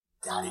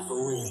Got it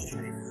for real.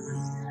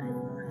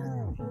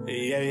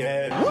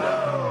 Yeah.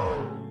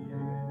 Whoa.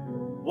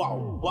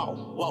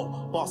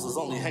 Bosses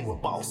only hang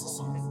with bosses.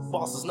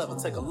 Bosses never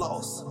take a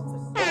loss.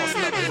 Boss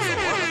never is a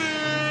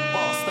runner.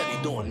 Boss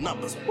steady doing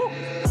numbers. Woo.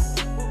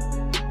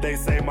 They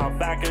say my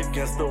back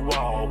against the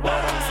wall, but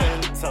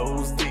I'm 10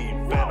 toes deep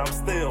and I'm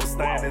still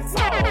standing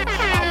tall.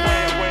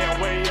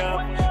 I'm way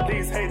up.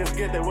 These haters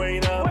get their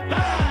weight up.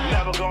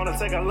 Never gonna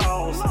take a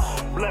loss.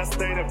 Blessed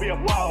day to be a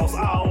boss.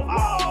 Oh.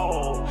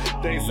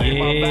 They say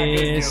my back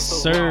against the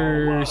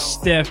sir. wall.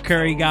 Steph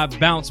Curry got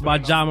bounced by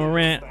Ja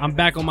Morant. I'm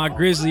back on my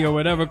Grizzly or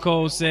whatever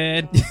Cole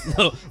said.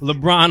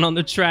 LeBron on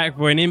the track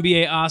for an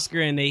NBA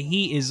Oscar, and the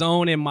Heat is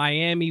on in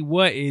Miami.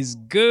 What is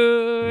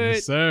good?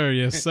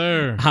 Yes,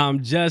 sir.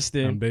 I'm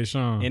Justin. I'm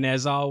Deshaun. And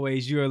as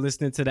always, you are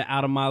listening to the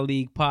Out of My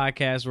League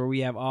podcast, where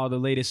we have all the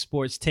latest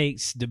sports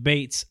takes,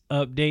 debates,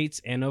 updates,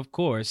 and of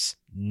course,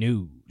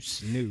 news.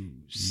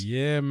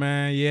 Yeah,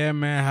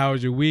 man. How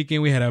was your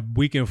weekend? We had a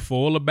weekend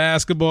full of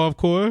basketball, of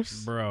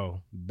course.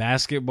 Bro,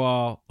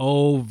 basketball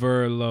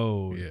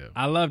overload. Yeah.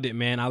 I loved it,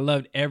 man. I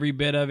loved every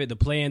bit of it. The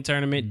play-in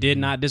tournament did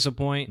not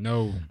disappoint.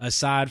 No.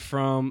 Aside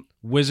from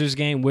Wizards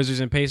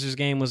and Pacers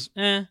game was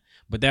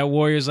but that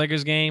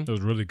Warriors-Lakers game, It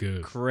was really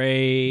good.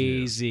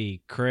 crazy.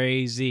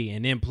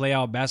 And then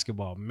playoff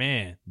basketball,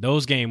 man,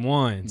 those game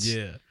ones.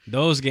 Yeah.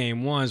 Those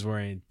game ones were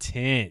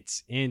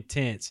intense. And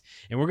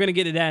we're going to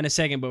get to that in a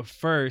second. But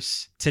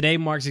first, today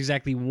marks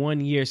exactly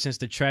 1 year since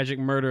the tragic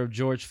murder of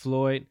George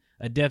Floyd,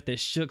 a death that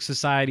shook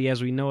society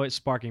as we know it,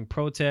 sparking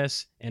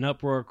protests and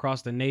uproar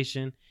across the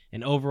nation,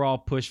 an overall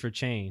push for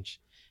change.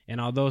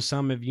 And although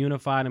some have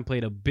unified and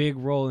played a big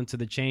role into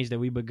the change that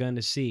we've begun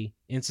to see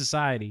in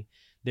society,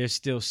 there's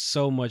still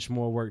so much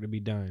more work to be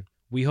done.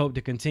 We hope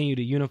to continue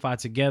to unify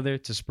together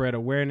to spread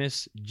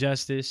awareness,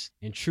 justice,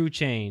 and true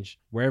change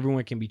where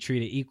everyone can be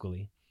treated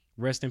equally.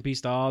 Rest in peace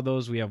to all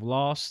those we have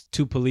lost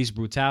to police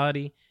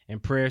brutality,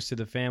 and prayers to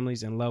the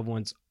families and loved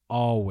ones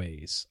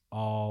always,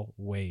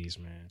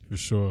 man.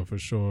 For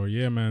sure.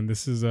 Yeah, man.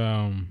 This is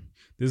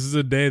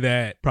a day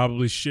that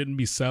probably shouldn't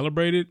be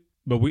celebrated,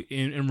 but we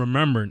in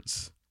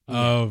remembrance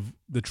of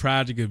the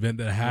tragic event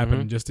that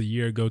happened just a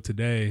year ago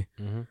today.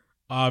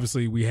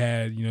 Obviously, we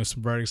had,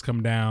 some verdicts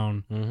come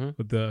down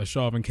with the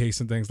Chauvin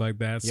case and things like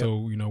that. Yep.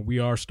 So, we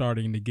are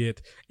starting to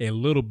get a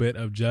little bit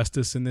of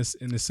justice in this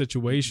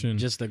situation.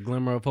 Just a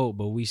glimmer of hope,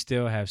 but we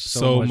still have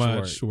so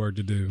much work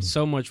to do.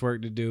 So much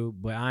work to do,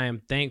 but I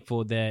am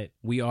thankful that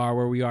we are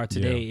where we are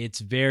today. Yeah. It's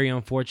very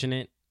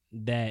unfortunate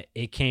that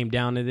it came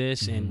down to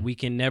this, and we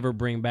can never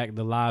bring back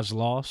the lives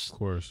lost. Of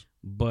course.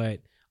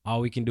 But all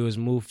we can do is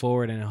move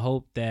forward and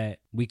hope that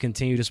we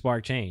continue to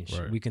spark change.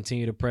 Right. We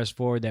continue to press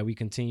forward, that we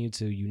continue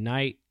to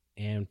unite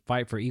and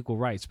fight for equal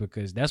rights,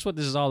 because that's what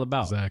this is all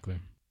about. Exactly.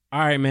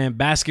 All right, man,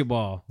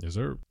 basketball. Yes,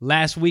 sir.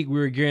 Last week, we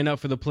were gearing up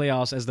for the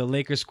playoffs as the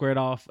Lakers squared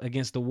off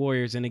against the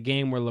Warriors in a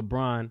game where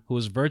LeBron, who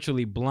was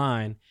virtually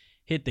blind,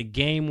 hit the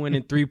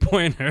game-winning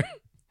three-pointer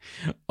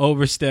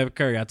over Steph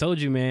Curry. I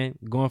told you, man,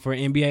 going for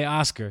an NBA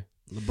Oscar.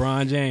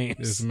 LeBron James.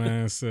 This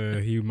man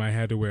said he might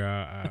have to wear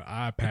an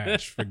eye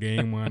patch for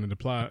game one of the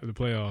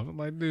playoffs. I'm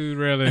like, dude,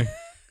 really?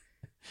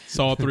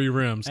 Saw 3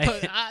 rims.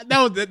 That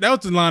was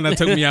the line that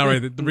took me out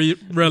right there. 3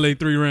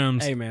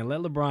 rims. Hey, man, let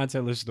LeBron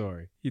tell his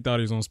story. He thought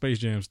he was on Space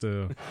Jam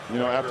still.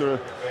 After,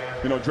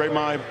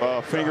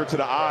 Draymond finger to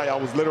the eye, I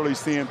was literally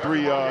seeing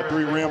three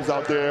rims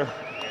out there.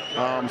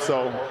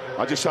 So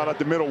I just shot at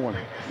the middle one.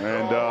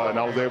 And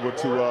I was able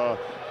to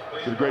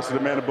the grace of the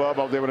man above,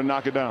 I was able to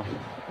knock it down.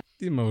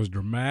 The most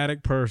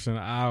dramatic person.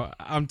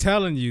 I'm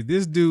telling you,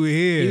 this dude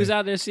here. He was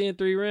out there seeing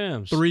 3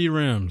 rims. 3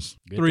 rims.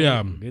 Good 3 thing, of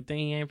them. Good thing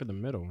he aimed for the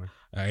middle one.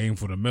 I aimed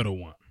for the middle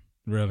one.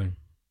 Really?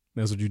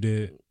 That's what you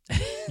did?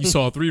 You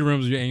saw 3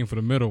 rims, you aimed for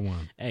the middle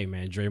one. Hey,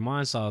 man,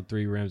 Draymond saw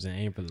 3 rims and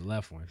aimed for the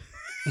left one.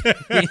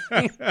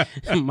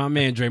 My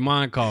man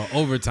Draymond called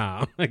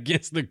overtime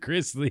against the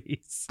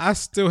Grizzlies. I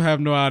still have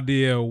no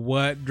idea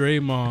what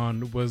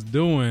Draymond was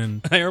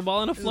doing.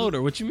 Airballing a floater.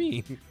 What you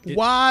mean?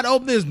 Wide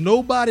open. There's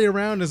nobody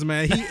around this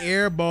man. He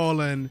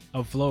airballing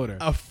a floater.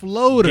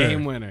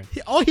 Game winner.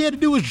 All he had to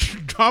do was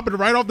drop it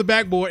right off the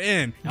backboard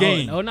and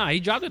game. Oh no, he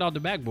dropped it off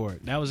the backboard.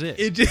 That was it.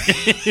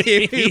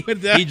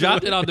 He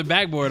dropped it off the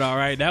backboard. All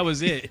right, that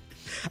was it.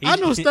 I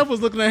know Steph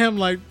was looking at him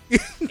like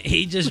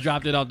he just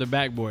dropped it off the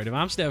backboard. If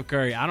I'm Steph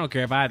Curry, I don't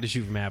care if I have to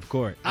shoot from half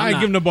court. I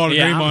ain't giving the ball to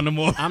Draymond no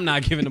more. I'm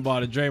not giving the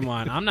ball to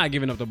Draymond. I'm not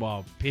giving up the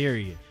ball,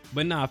 period.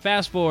 But nah,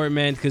 fast forward,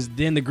 man, because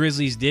then the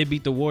Grizzlies did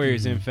beat the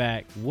Warriors, in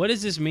fact. What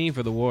does this mean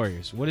for the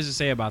Warriors? What does it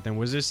say about them?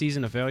 Was their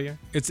season a failure?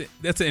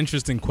 That's an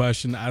interesting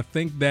question. I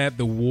think that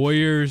the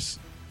Warriors,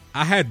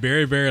 I had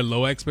very, very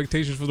low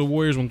expectations for the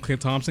Warriors when Klay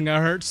Thompson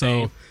got hurt.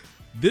 So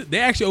they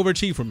actually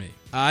overachieved for me.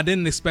 I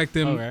didn't expect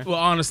them. Okay. Well,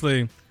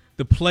 honestly,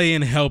 the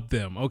play-in helped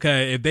them.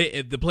 Okay,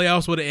 if the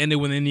playoffs would have ended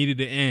when they needed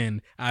to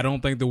end, I don't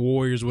think the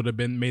Warriors would have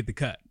made the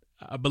cut.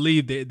 I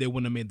believe they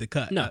wouldn't have made the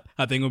cut. No.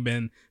 I think it would have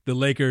been the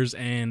Lakers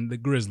and the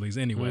Grizzlies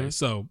anyway.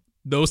 So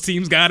those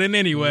teams got in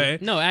anyway.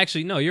 No,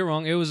 actually, no, you're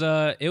wrong. It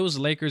was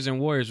Lakers and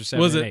Warriors were 7-8.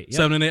 Was it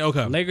 7-8?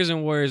 Okay. Lakers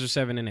and Warriors were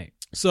 7-8.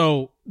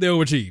 So they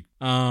overachieved.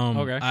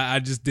 Okay. I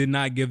just did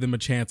not give them a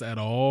chance at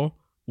all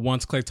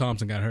once Klay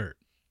Thompson got hurt.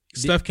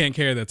 Steph can't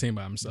carry that team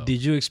by himself.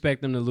 Did you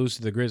expect them to lose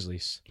to the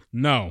Grizzlies?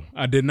 No,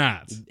 I did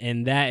not.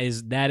 And that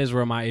is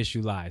where my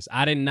issue lies.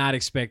 I did not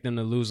expect them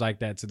to lose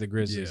like that to the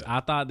Grizzlies. Yeah. I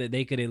thought that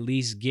they could at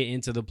least get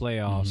into the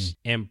playoffs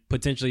and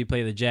potentially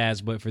play the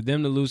Jazz. But for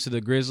them to lose to the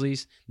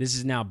Grizzlies, this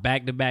is now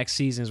back-to-back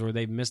seasons where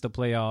they've missed the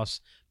playoffs,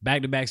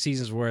 back-to-back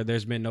seasons where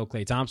there's been no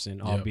Klay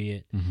Thompson,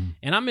 albeit.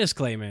 And I miss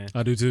Klay, man.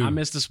 I do too. I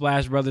miss the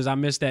Splash Brothers. I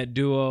miss that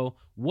duo.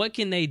 What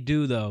can they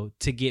do, though,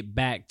 to get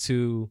back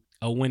to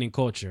a winning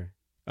culture?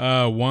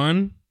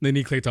 One, they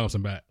need Klay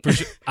Thompson back. For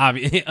sure.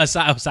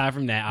 aside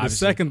from that, obviously. The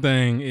second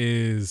thing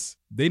is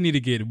they need to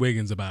get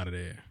Wiggins up out of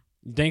there.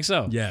 You think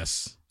so?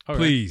 Yes. Okay.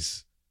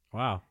 Please.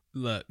 Wow.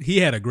 Look, he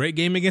had a great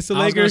game against the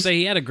I was going to Lakers. say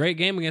he had a great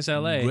game against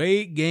LA.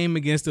 Great game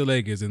against the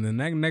Lakers. And then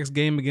that next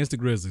game against the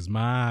Grizzlies.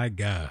 My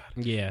God.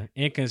 Yeah.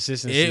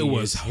 Inconsistency. It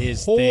was is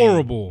his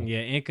horrible. thing.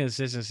 Yeah.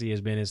 Inconsistency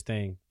has been his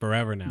thing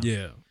forever now.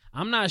 Yeah.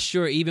 I'm not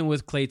sure, even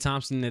with Klay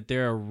Thompson, that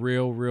they're a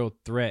real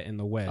threat in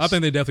the West. I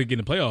think they definitely get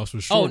in the playoffs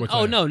for sure.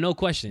 No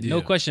question. No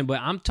Yeah. question.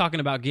 But I'm talking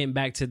about getting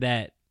back to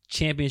that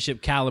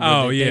championship caliber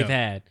that they've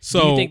had.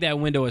 So, do you think that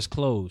window is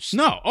closed?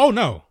 No. Oh,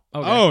 no.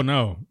 Okay. Oh,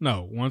 no.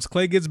 No. Once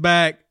Klay gets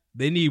back,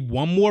 they need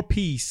one more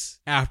piece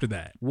after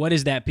that. What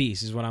is that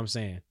piece is what I'm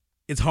saying.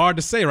 It's hard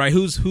to say, right?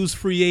 Who's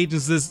free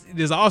agents this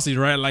offseason,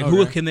 right? Like,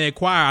 who can they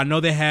acquire? I know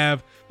they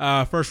have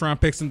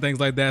first-round picks and things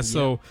like that.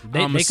 So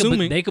I'm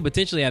assuming they could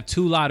potentially have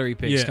 2 lottery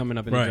picks coming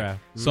up in the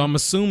draft. So I'm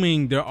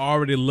assuming they're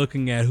already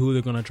looking at who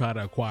they're going to try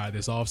to acquire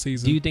this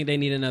offseason. Do you think they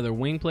need another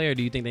wing player, or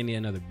do you think they need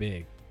another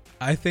big?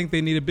 I think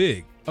they need a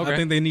big. Okay. I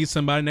think they need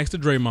somebody next to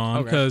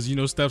Draymond Okay.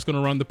 because, Steph's going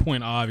to run the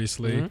point,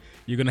 obviously.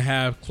 You're going to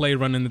have Klay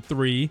running the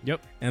 3.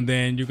 Yep. And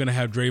then you're going to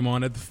have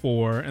Draymond at the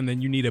 4. And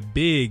then you need a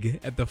big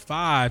at the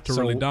 5 to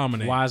really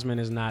dominate. Wiseman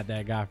is not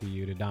that guy for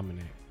you to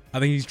dominate. I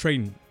think he's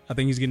trading. I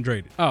think he's getting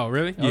traded. Oh,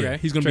 really? Yeah, Okay.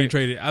 he's going to be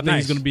traded. I think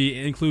he's going to be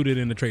included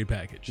in the trade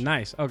package.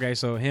 Nice. Okay,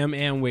 so him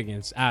and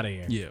Wiggins out of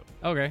here. Yeah.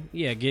 Okay.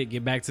 Yeah,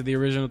 get back to the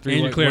original 3.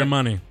 And you're clearing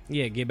money.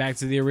 Yeah, get back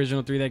to the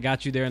original 3 that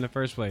got you there in the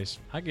first place.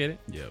 I get it.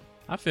 Yep.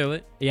 I feel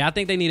it. Yeah, I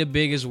think they need a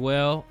big as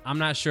well. I'm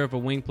not sure if a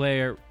wing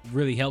player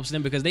really helps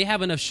them because they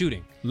have enough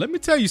shooting. Let me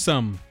tell you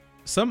something.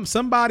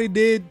 Somebody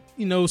did,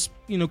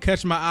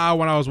 catch my eye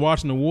when I was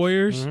watching the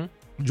Warriors.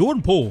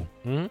 Jordan Poole.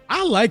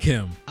 I like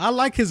him. I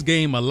like his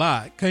game a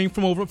lot. Came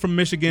from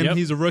Michigan. Yep.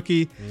 He's a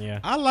rookie. Yeah.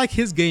 I like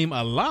his game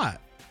a lot.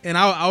 And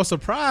I was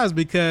surprised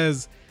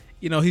because,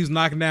 he's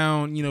knocking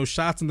down,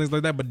 shots and things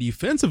like that. But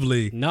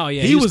defensively,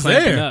 he was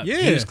clamping there. Up. Yeah.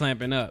 He was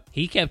clamping up.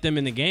 He kept them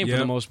in the game for Yep.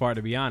 the most part,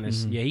 to be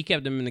honest. Yeah, he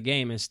kept them in the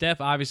game. And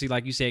Steph, obviously,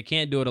 like you said,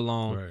 can't do it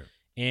alone. Right.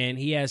 And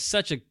he has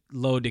such a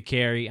load to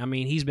carry. I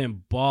mean, he's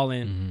been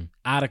balling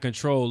out of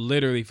control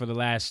literally for the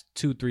last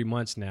 2-3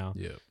 months now.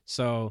 Yeah.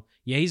 So,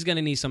 yeah, he's going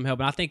to need some help.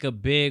 And I think a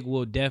big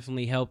will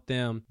definitely help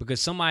them because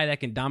somebody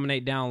that can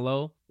dominate down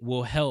low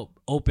will help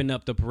open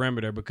up the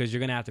perimeter because you're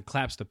going to have to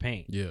collapse the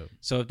paint. Yeah.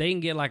 So if they can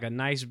get like a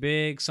nice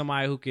big,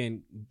 somebody who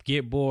can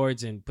get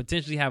boards and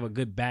potentially have a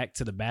good back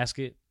to the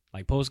basket,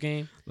 like post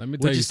game, Let me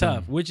tell which you is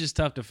something. tough, which is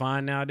tough to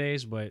find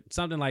nowadays, but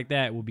something like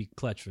that will be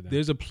clutch for them.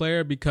 There's a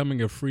player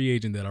becoming a free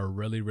agent that I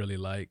really, really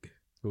like.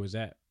 Who is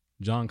that?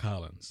 John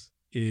Collins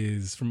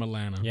is from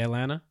Atlanta. Yeah,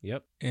 Atlanta.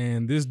 Yep.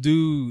 And this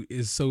dude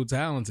is so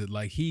talented.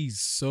 Like, he's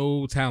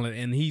so talented.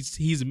 And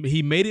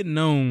he made it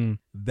known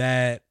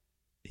that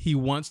he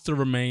wants to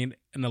remain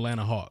an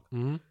Atlanta Hawk.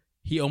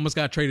 He almost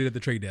got traded at the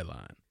trade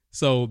deadline.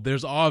 So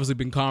there's obviously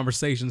been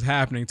conversations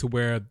happening to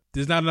where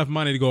there's not enough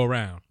money to go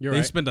around. You're They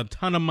right. spent a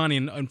ton of money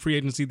in free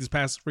agency this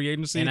past free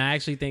agency. And I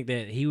actually think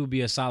that he would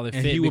be a solid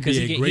And fit he would because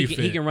be a he great can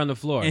fit. run the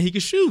floor. And he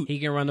can shoot. He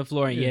can run the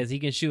floor, and Yeah. yes, he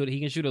can shoot.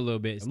 He can shoot a little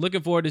bit.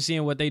 Looking forward to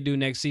seeing what they do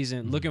next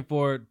season. Looking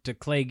forward to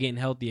Klay getting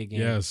healthy again.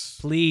 Yes.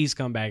 Please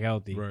come back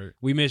healthy. Right.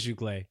 We miss you,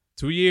 Klay.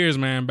 2 years,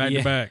 man, back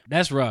to back.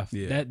 That's rough.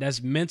 Yeah.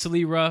 That's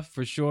mentally rough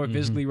for sure.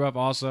 Physically rough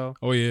also.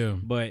 Oh, yeah.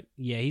 But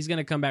yeah, he's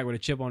gonna come back with a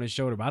chip on his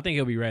shoulder. But I think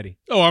he'll be ready.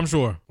 Oh, I'm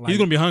sure. Like, He's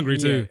going to be hungry,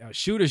 too. Yeah,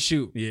 shoot or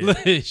shoot. Yeah.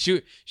 shoot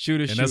or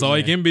shoot. And that's all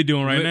he can be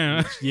doing right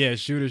now. Yeah,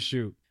 shoot or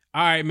shoot.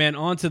 All right, man,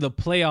 on to the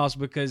playoffs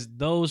because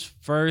those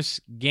first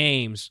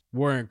games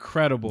were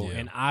incredible. Yeah.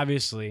 And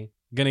obviously,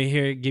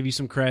 give you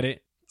some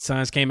credit.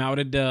 Suns came out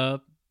with a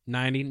dub,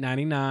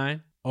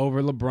 90-99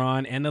 over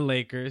LeBron and the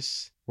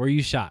Lakers. Were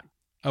you shocked?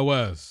 I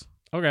was.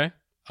 Okay.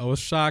 I was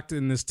shocked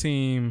in this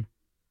team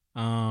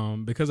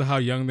because of how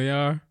young they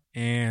are.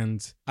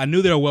 And I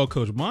knew they were well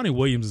coached. Monty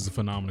Williams is a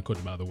phenomenal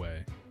coach, by the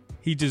way.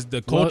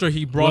 The culture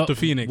he brought to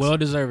Phoenix. Well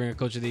deserving a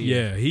coach of the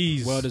year. Yeah,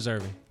 he's well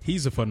deserving.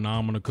 He's a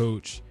phenomenal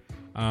coach.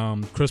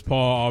 Chris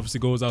Paul obviously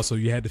goes out, so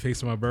you had to face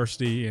some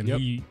adversity, and Yep.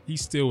 he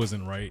still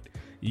wasn't right.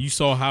 You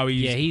saw how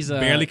he's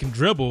barely can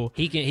dribble.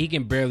 He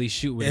can barely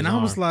shoot with And his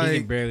I was arm. He like-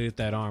 can barely lift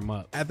that arm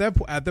up. At the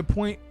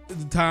point at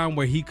the time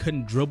where he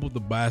couldn't dribble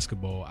the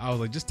basketball, I was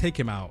like, just take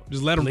him out.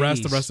 Just let him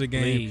rest the rest of the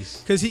game.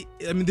 Please. Because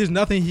there's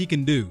nothing he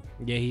can do.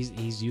 Yeah,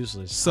 he's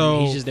useless.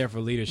 So- he's just there for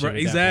leadership. Right, at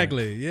that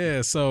exactly.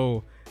 Yeah.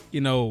 So,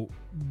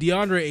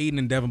 DeAndre Ayton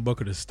and Devin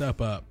Booker to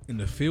step up and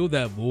to fill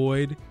that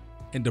void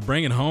And to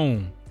bring it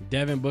home.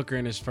 Devin Booker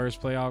in his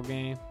first playoff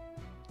game,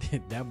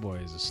 that boy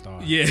is a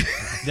star. Yeah.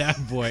 That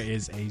boy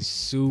is a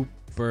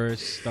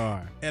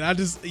superstar. And I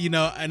just,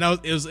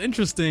 it was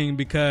interesting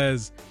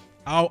because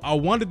I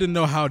wanted to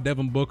know how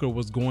Devin Booker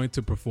was going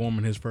to perform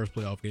in his first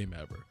playoff game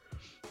ever.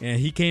 And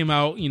he came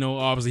out,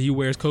 obviously he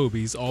wears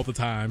Kobe's all the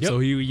time. Yep. So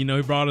he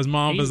brought his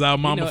Mambas out,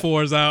 Mamba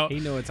 4s out. He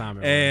knew what time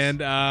it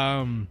was.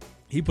 And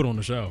he put on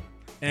the show.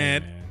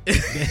 And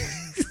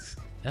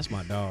that's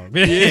my dog.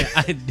 Yeah.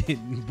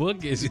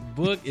 Book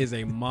is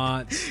a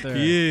monster.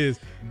 He is.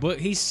 Book,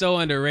 he's so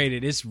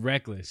underrated. It's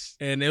reckless.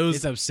 And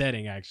it's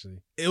upsetting,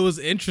 actually. It was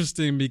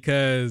interesting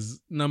because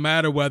no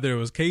matter whether it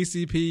was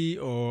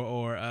KCP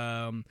or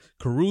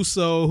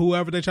Caruso,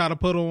 whoever they try to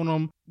put on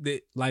him,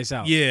 lights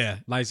out. Yeah.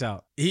 Lights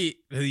out.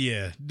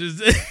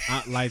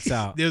 Lights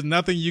out. There's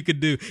nothing you could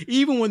do.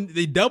 Even when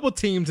they double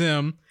teamed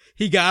him,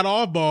 he got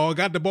off ball,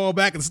 got the ball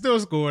back, and still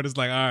scored. It's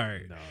like, all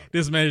right,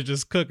 this man is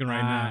just cooking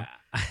right now.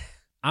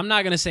 I'm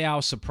not going to say I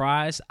was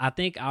surprised. I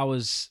think I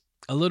was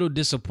a little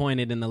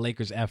disappointed in the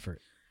Lakers' effort.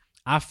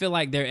 I feel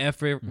like their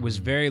effort was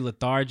very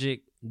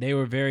lethargic. They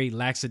were very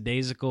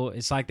lackadaisical.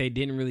 It's like they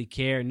didn't really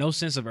care. No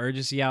sense of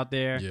urgency out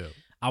there. Yeah.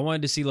 I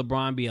wanted to see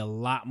LeBron be a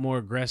lot more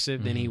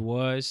aggressive than he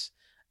was.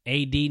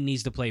 AD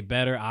needs to play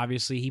better.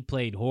 Obviously, he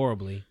played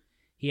horribly.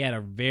 He had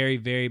a very,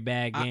 very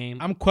bad game.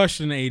 I'm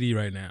questioning AD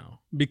right now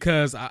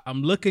because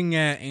I'm looking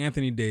at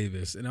Anthony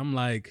Davis, and I'm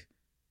like,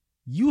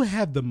 you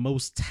have the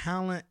most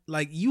talent.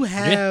 Like, you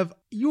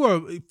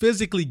are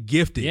physically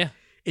gifted. Yeah.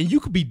 And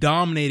you could be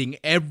dominating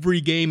every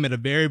game at a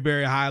very,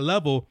 very high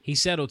level. He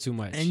settled too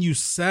much. And you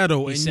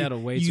settle. He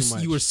settled way too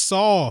much. You were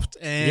soft.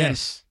 And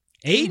yes.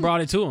 Ayton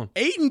brought it to him.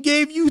 Ayton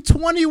gave you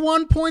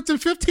 21 points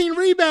and 15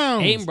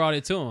 rebounds. Ayton brought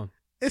it to him.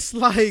 It's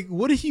like,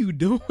 what are you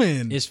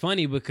doing? It's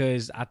funny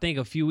because I think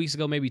a few weeks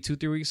ago, maybe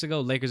 2-3 weeks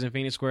ago, Lakers and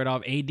Phoenix squared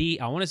off. AD,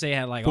 I want to say,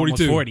 had like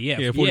 42. Almost 40.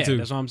 Yeah, 42.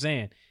 That's what I'm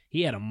saying.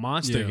 He had a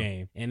monster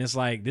game. And it's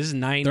like, this is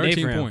night and day for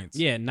him. 13 points.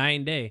 Yeah, night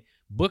and day.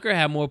 Booker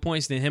had more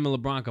points than him and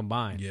LeBron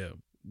combined. Yeah.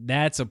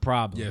 That's a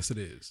problem. Yes, it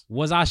is.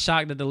 Was I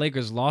shocked that the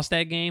Lakers lost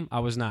that game?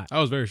 I was not.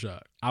 I was very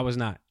shocked. I was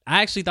not.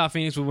 I actually thought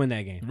Phoenix would win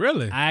that game.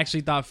 Really? I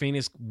actually thought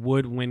Phoenix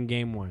would win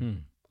game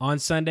one. On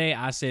Sunday,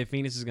 I said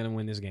Phoenix is going to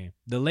win this game.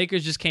 The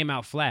Lakers just came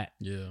out flat.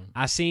 Yeah.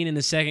 I seen in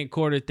the second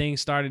quarter things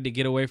started to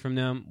get away from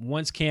them.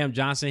 Once Cam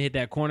Johnson hit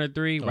that corner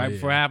three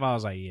before half, I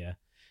was like, yeah,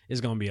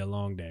 it's going to be a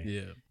long day.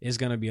 Yeah. It's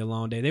going to be a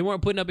long day. They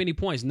weren't putting up any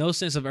points. No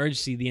sense of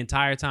urgency the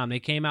entire time. They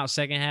came out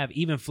second half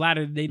even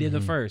flatter than they did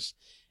the first.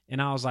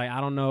 And I was like,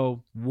 I don't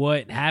know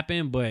what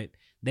happened, but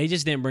they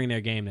just didn't bring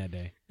their game that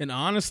day. And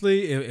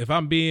honestly, if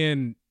I'm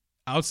being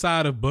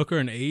outside of Booker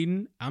and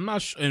Ayton, I'm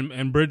not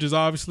and Bridges,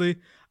 obviously,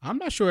 I'm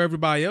not sure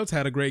everybody else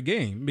had a great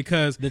game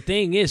because the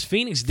thing is,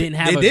 Phoenix didn't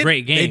have a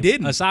great game. They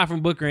didn't. Aside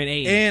from Booker and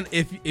Ayton. And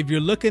if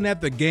you're looking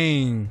at the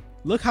game,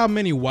 look how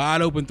many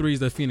wide open threes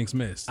that Phoenix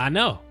missed. I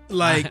know.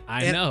 Like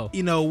I know.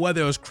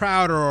 Whether it was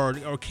Crowder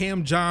or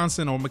Cam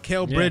Johnson or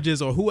Mikal Bridges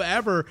or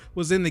whoever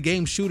was in the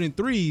game shooting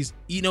threes,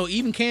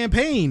 even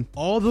Campaign,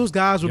 all those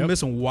guys were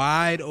missing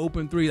wide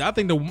open threes. I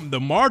think the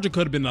margin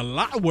could have been a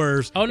lot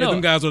worse if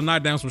them guys would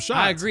knock down some shots.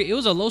 I agree. It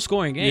was a low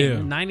scoring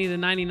game. Yeah.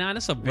 90-99.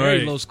 That's a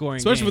very low scoring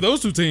game. Especially for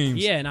those two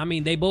teams. Yeah, and I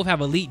mean, they both have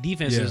elite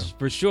defenses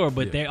for sure,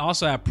 but they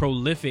also have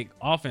prolific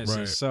offenses.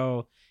 Right.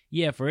 So,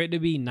 yeah, for it to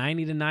be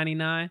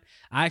 90-99,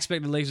 I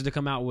expect the Lakers to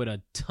come out with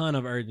a ton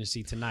of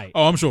urgency tonight.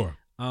 Oh, I'm sure.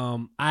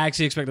 I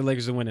actually expect the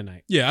Lakers to win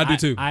tonight. Yeah, I do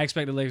too. I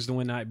expect the Lakers to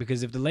win tonight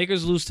because if the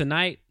Lakers lose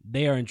tonight,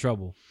 they are in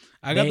trouble.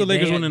 I got the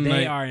Lakers winning tonight.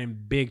 They are in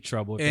big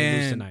trouble if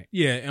they lose tonight.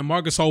 Yeah, and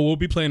Marc Gasol will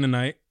be playing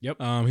tonight. Yep.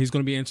 He's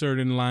going to be inserted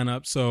in the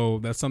lineup, so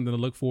that's something to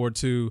look forward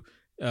to.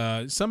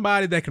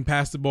 Somebody that can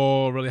pass the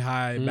ball, really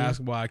high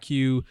basketball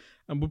IQ,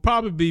 and will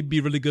probably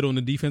be really good on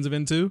the defensive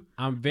end too.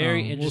 I'm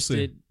very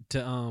interested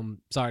to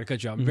sorry to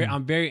cut you off.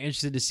 I'm very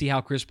interested to see how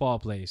Chris Paul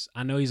plays.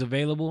 I know he's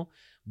available,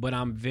 but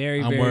I'm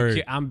very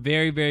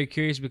very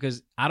curious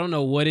because I don't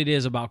know what it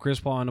is about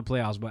Chris Paul in the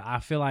playoffs, but I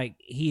feel like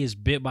he is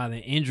bit by the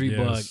injury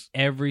bug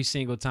every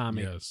single time.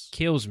 It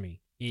kills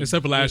me.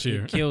 Except for last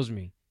year. It kills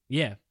me.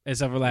 Yeah,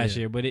 except for last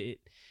year, but it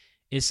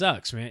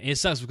sucks, man. It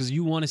sucks because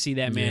you want to see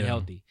that man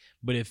healthy.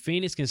 But if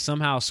Phoenix can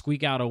somehow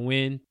squeak out a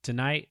win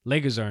tonight,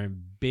 Lakers are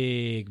in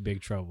big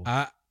trouble.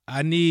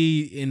 I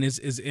need, and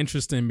it's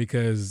interesting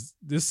because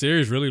this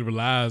series really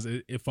relies.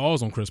 It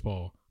falls on Chris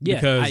Paul. Yeah,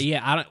 because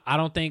I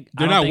don't think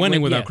they're not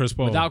winning without Chris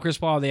Paul. Without Chris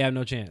Paul, they have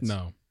no chance.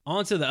 No.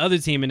 On to the other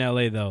team in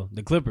LA though,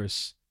 the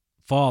Clippers,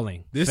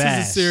 falling. This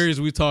fast. is a series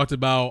we talked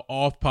about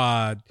off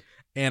pod.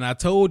 And I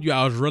told you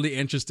I was really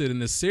interested in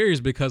this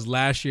series because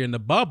last year in the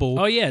bubble,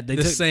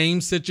 the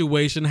same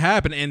situation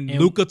happened, and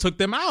Luka took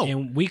them out.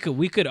 And we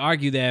could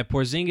argue that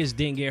Porzingis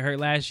didn't get hurt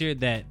last year,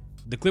 that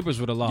the Clippers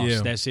would have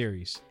lost that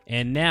series.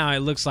 And now it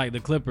looks like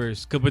the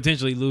Clippers could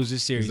potentially lose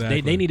this series.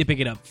 Exactly. They need to pick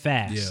it up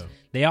fast. Yeah.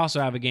 They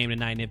also have a game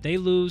tonight, and if they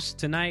lose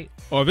tonight,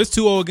 or if it's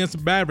 2-0 against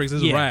the Mavericks,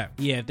 it's a wrap.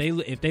 Yeah,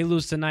 if they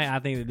lose tonight, I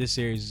think that this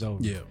series is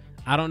over. Yeah.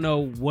 I don't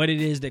know what it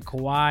is that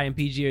Kawhi and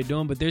PG are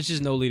doing, but there's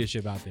just no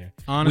leadership out there.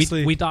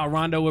 Honestly, we thought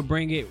Rondo would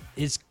bring it.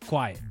 It's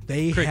quiet.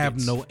 They Crickets.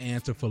 have no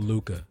answer for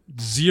Luka.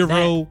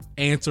 Zero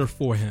answer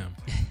for him.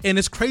 And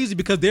it's crazy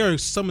because they're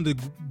some of the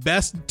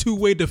best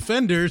two-way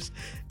defenders.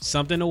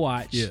 Something to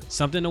watch. Yeah.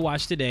 Something to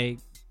watch today.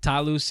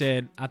 Ty Lue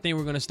said, I think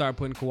we're going to start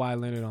putting Kawhi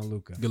Leonard on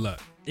Luka. Good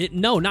luck.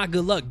 No, not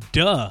good luck.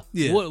 Duh.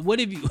 Yeah. What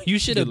have you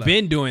should have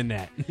been doing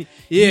that.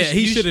 Yeah,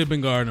 he should have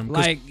been guarding him.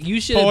 Like, you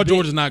should Paul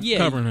George is not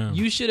covering him.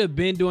 You should have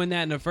been doing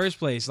that in the first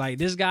place. Like,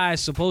 this guy is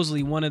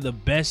supposedly one of the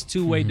best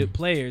two-way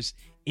players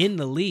in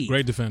the league.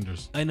 Great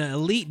defenders. An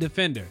elite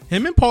defender.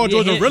 Him and Paul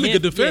George are really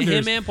good defenders. Yeah,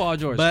 him and Paul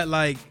George. But,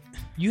 like,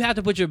 you have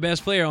to put your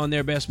best player on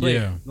their best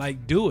player. Yeah.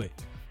 Like, do it.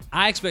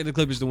 I expect the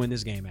Clippers to win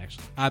this game,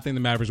 actually. I think the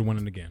Mavericks are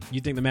winning again.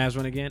 You think the Mavs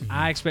win again?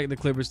 I expect the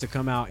Clippers to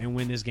come out and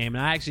win this game,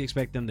 and I actually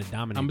expect them to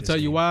dominate. I'm going to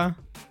tell you why.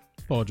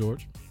 Paul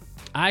George.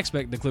 I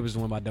expect the Clippers to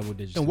win by double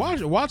digits. And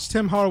watch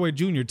Tim Hardaway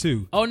Jr.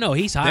 too. Oh, no,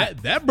 he's hot.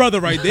 That brother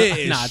right there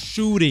is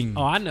shooting.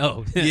 Oh, I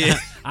know. Yeah.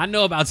 I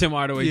know about Tim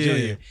Hardaway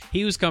Yeah. Jr.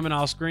 He was coming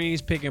off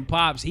screens, picking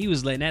pops. He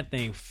was letting that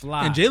thing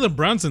fly. And Jalen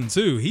Brunson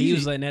too. He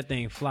was letting that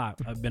thing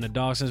flop. I've been a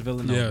dog since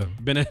Villanova. Yeah.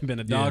 Been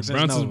a dog since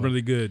Brunson's Nova.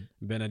 really good.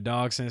 Been a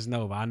dog since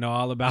Nova. I know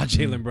all about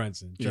Jalen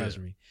Brunson. Trust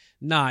me.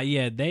 Nah,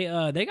 yeah,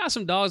 they got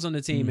some dogs on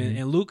the team,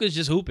 and Luka's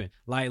just hooping.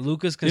 Like,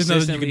 Luka's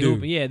consistently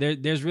hooping. Yeah,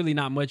 there's really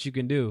not much you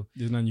can do.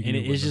 There's nothing you can do.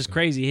 And it's just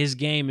crazy. His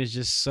game is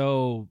just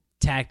so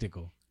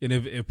tactical. And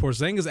if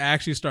Porzingis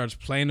actually starts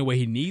playing the way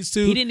he needs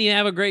to, he didn't even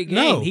have a great game.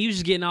 No. He was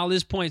just getting all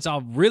his points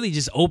off really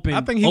just open.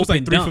 I think he was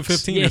like 3 for dunks.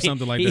 15 or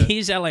something like that. He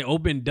just had like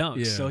open dunks.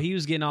 Yeah. So he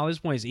was getting all his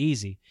points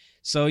easy.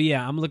 So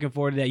yeah, I'm looking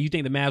forward to that. You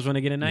think the Mavs win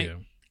again tonight? Yeah.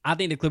 I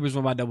think the Clippers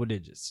win by double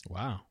digits.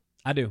 Wow.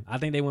 I do. I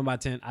think they win by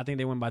 10. I think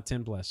they win by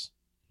 10 plus.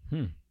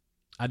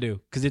 I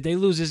do. Because if they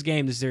lose this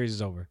game, the series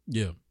is over.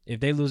 Yeah. If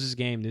they lose this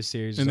game, this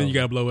series And is then over. you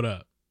got to blow it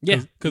up. Yeah.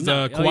 Because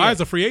No.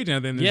 Kawhi's a free agent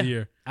at the end of the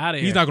year. Out of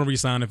here. He's not going to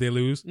re-sign if they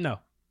lose. No.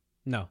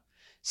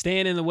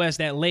 Staying in the West,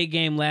 that late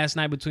game last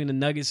night between the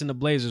Nuggets and the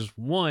Blazers.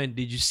 One,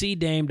 did you see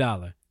Dame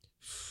Dollar?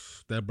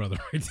 That brother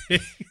right there.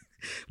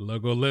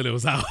 Logo Lily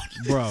was out.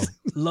 Bro.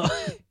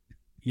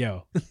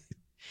 Yo.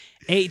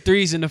 8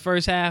 threes in the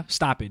first half.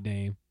 Stop it,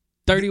 Dame.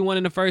 31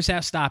 in the first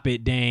half. Stop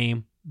it,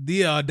 Dame.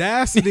 The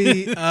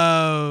audacity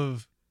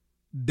of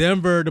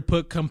Denver to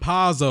put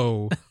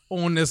Campazzo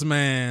on this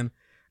man.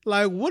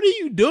 Like, what are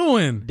you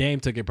doing?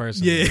 Dame took it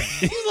personally. Yeah.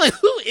 He's like,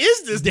 who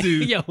is this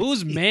dude? Yo,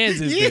 whose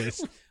mans is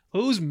this?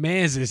 Whose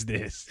mans is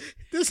this?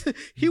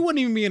 He wouldn't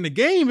even be in the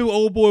game if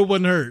old boy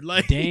wasn't hurt.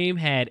 Like, Dame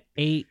had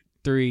 8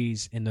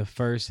 threes in the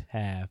first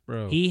half.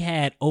 Bro. He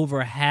had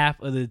over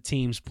half of the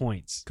team's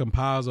points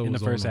Campazzo in the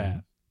was first on half.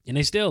 him. And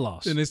they still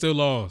lost. And they still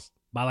lost.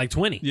 By like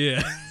 20.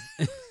 Yeah.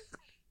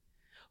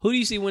 Who do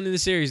you see winning the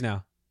series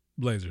now?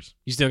 Blazers.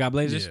 You still got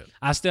Blazers? Yeah.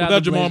 I still Without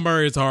have the Jamal Blazers.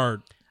 Murray, it's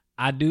hard.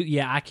 I do.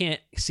 Yeah, I can't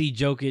see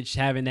Jokic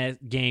having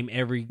that game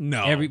every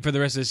for the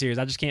rest of the series.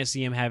 I just can't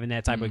see him having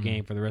that type of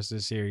game for the rest of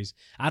the series.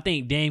 I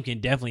think Dame can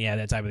definitely have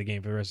that type of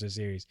game for the rest of the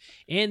series.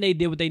 And they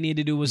did what they needed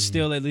to do was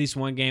still at least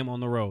one game on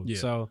the road. Yeah.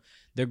 So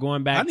they're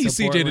going back. I need to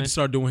CJ Portland. to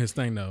start doing his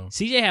thing, though.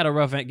 CJ had a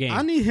rough game.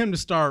 I need him to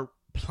start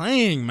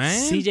playing,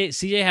 man.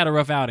 CJ had a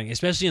rough outing,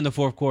 especially in the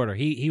fourth quarter.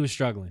 He was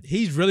struggling.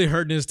 He's really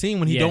hurting his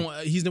team when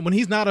when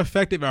he's not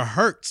effective. It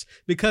hurts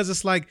because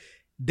it's like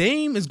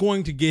Dame is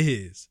going to get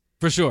his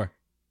For sure.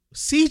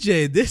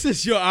 CJ, this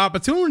is your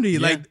opportunity. Yeah.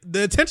 Like,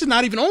 the attention's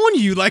not even on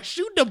you. Like,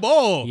 shoot the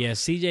ball. Yeah,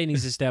 CJ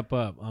needs to step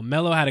up.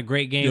 Melo had a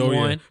great game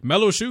one.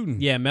 Melo shooting.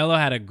 Yeah, Melo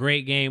had a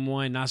great game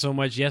one. Not so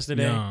much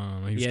yesterday.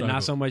 No, he struggled.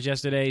 not so much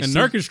yesterday. And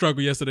Nurkic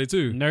struggled yesterday,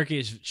 too.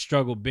 Nurkic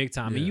struggled big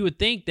time. Yeah. And you would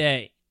think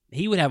that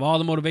he would have all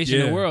the motivation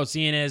in Yeah. the world,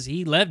 seeing as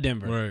he left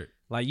Denver. Right.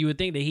 Like, you would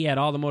think that he had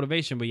all the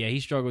motivation, but yeah, he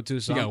struggled too.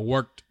 So He got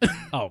worked.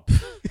 oh,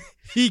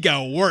 He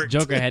got worked.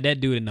 Joker had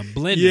that dude in the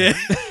blender.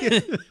 Yeah.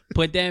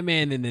 Put that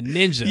man in the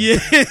ninja.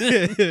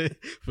 Yeah.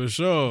 For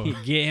sure.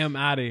 Get him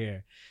out of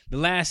here. The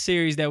last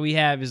series that we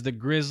have is the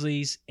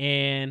Grizzlies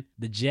and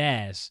the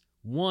Jazz.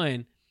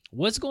 One,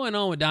 what's going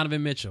on with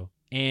Donovan Mitchell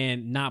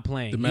and not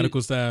playing? The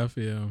medical staff,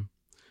 yeah.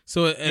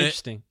 So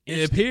Interesting.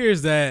 it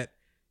appears that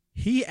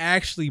he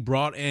actually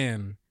brought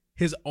in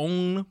his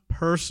own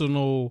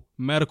personal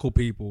medical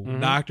people,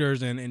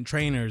 doctors and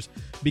trainers,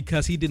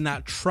 because he did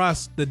not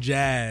trust the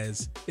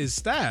Jazz, his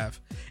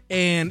staff.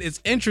 And it's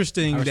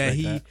interesting that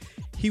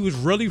he was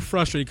really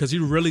frustrated because he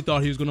really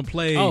thought he was going to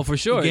play. Oh, for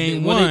sure.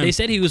 Game Well, one. They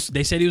said he was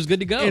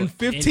good to go. And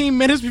 15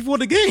 minutes before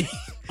the game.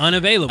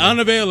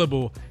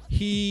 Unavailable.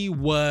 He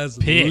was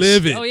Pissed.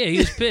 livid. Oh yeah, he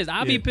was pissed.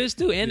 I'd be pissed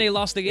too. And they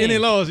lost the game. And they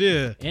lost,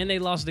 yeah. And they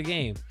lost the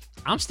game.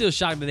 I'm still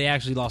shocked that they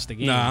actually lost the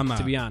game. Nah, I'm not.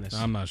 To be honest,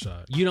 I'm not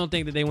shocked. You don't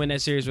think that they win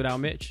that series without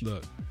Mitch?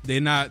 Look,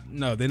 they're not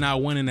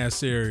winning that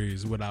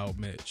series without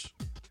Mitch.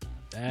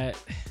 That's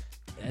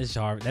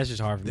hard. That's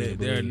just hard for me to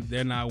believe.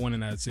 They're not winning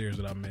that series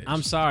without Mitch.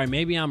 I'm sorry.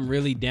 Maybe I'm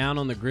really down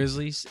on the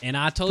Grizzlies, and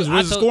I told. Because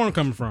where's the scoring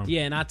coming from?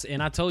 Yeah,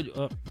 and I told you.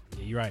 Yeah,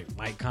 you're right.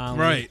 Mike Conley,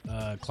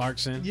 Right.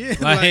 Clarkson. Yeah,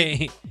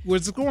 like,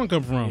 where's the scoring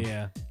come from?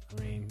 Yeah,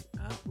 I mean,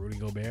 Rudy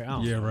Gobert. I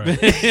don't Yeah, know.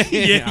 right.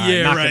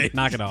 All right, right.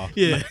 Knock it off.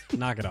 Yeah.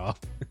 Knock it off.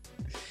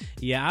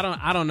 Yeah,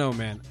 I don't know,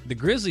 man. The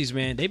Grizzlies,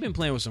 man, they've been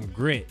playing with some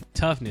grit,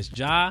 toughness.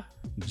 Dillon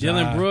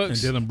Brooks.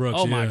 And Dillon Brooks.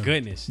 Oh, my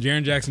goodness.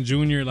 Jaren Jackson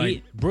Jr.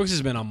 Brooks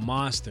has been a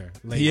monster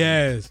lately. He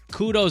has.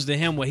 Kudos to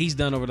him, what he's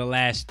done over the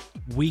last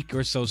week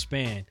or so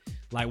span.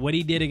 Like what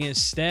he did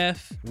against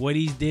Steph, what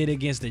he did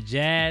against the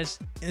Jazz.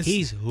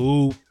 He's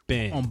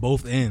hooping. On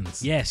both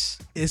ends. Yes.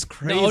 It's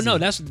crazy. No,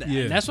 that's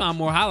why I'm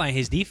more highlighting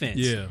his defense.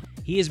 Yeah.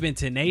 He has been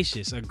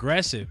tenacious,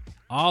 aggressive,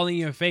 all in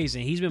your face,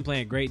 and he's been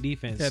playing great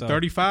defense. At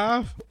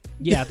 35?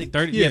 Yeah, I think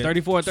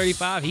 34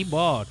 35. He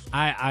balled.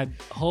 I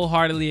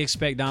wholeheartedly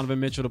expect Donovan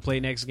Mitchell to play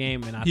next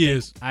game, and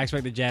I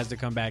expect the Jazz to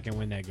come back and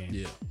win that game.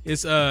 Yeah,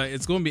 it's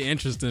going to be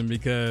interesting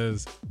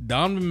because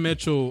Donovan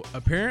Mitchell,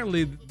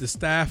 apparently the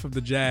staff of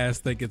the Jazz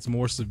think it's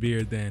more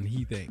severe than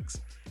he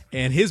thinks,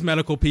 and his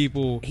medical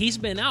people. He's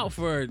been out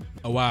for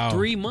a while,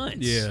 3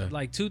 months. Yeah,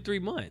 like 2-3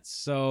 months.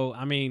 So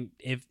I mean,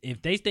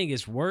 if they think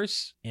it's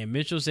worse, and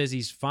Mitchell says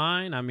he's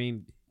fine, I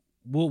mean.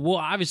 We'll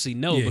obviously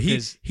know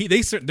because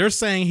they're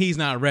saying he's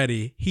not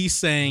ready. He's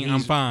saying I'm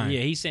fine.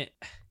 Yeah, he's saying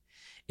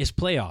it's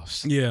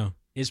playoffs. Yeah.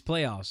 It's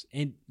playoffs.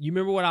 And you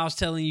remember what I was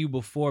telling you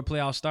before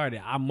playoffs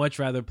started? I'd much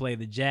rather play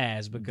the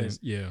Jazz because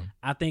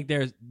I think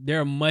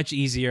they're much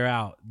easier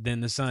out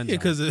than the Suns. Yeah,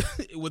 because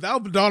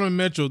without Donovan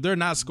Mitchell, they're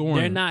not scoring.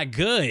 They're not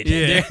good.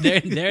 Yeah.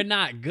 They're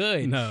not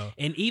good. No.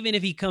 And even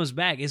if he comes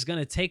back, it's going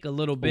to take a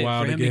little bit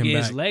for him to get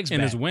his legs back.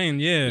 And his win,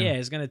 yeah. Yeah,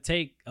 it's going to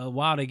take a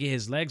while to get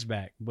his legs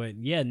back. But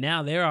yeah,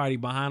 now they're already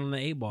behind on the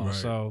 8 ball. Right.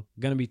 So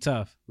going to be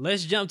tough.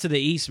 Let's jump to the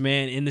East,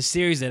 man. In the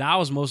series that I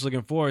was most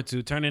looking forward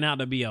to, turning out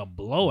to be a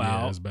blowout.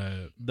 Yeah, that's bad.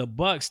 The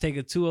Bucks take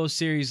a 2-0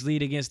 series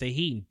lead against the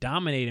Heat in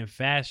dominating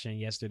fashion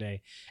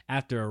yesterday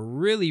after a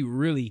really,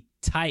 really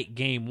tight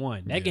game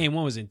one. That game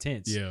one was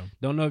intense. Yeah.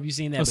 Don't know if you've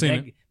seen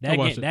that,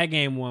 but that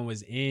game one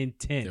was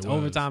intense.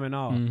 Overtime and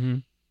all. Mm-hmm.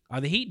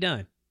 Are the Heat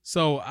done?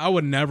 So I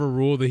would never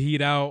rule the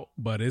Heat out,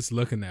 but it's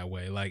looking that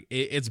way. Like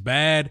it's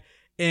bad.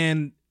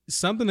 And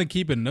something to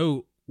keep in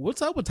note,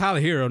 what's up with Tyler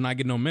Hero not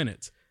getting no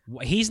minutes?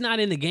 He's not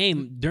in the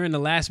game during the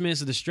last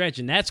minutes of the stretch,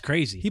 and that's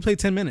crazy. He played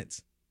 10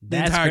 minutes.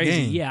 That's entire crazy.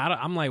 Game. Yeah,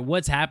 I'm like,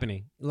 what's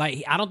happening?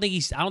 Like, I don't think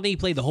he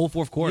played the whole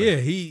fourth quarter. Yeah,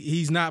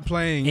 he's not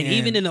playing. And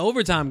even in the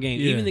overtime game,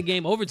 even the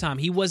game overtime,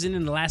 he wasn't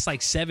in the last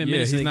like 7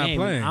 minutes of the game.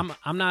 Playing.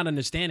 I'm not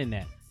understanding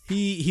that.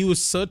 He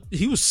was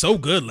so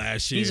good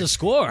last year. He's a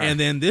scorer. And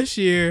then this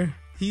year,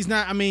 he's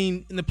not. I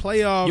mean, in the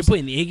playoffs, you're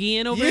putting Iggy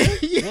in over here?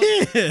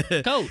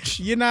 Yeah. Coach.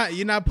 You're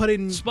not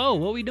putting Spo,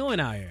 what we doing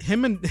out here?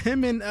 Him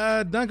and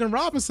Duncan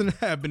Robinson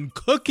have been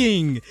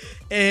cooking,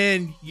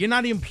 and you're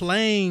not even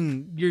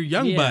playing your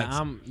young bucks.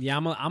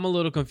 I'm a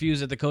little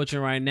confused at the coaching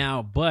right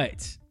now,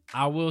 but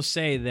I will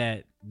say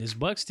that this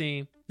Bucks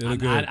team,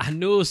 I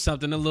knew it was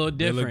something a little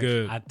different.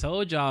 Good. I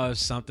told y'all it was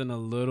something a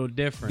little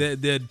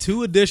different. The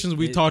two additions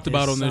we talked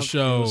about on this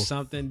show,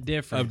 something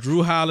different, of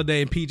Drew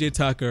Holiday and PJ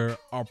Tucker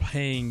are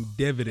paying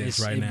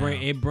dividends now.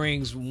 It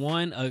brings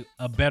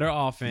a better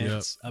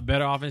offense, a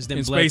better offense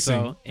than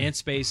Bledsoe, and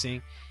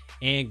spacing,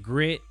 and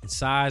grit and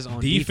size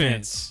on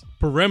defense.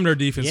 Perimeter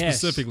defense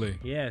specifically.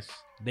 Yes.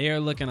 They are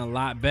looking a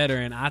lot better,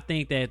 and I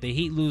think that if the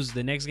Heat lose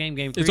the next game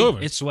 3, it's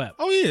over. It's swept.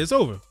 Oh yeah, it's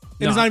over.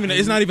 And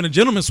it's not even a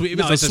gentleman's sweep.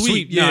 It's a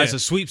sweep. Yeah. No, it's a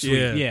sweep.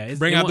 Yeah.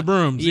 Bring out the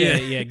brooms.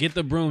 Yeah. Get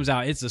the brooms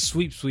out. It's a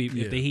sweep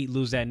if the Heat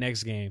lose that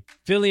next game.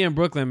 Philly and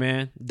Brooklyn,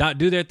 man,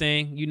 do their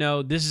thing. You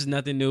know, this is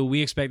nothing new.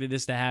 We expected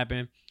this to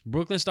happen.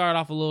 Brooklyn started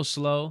off a little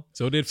slow.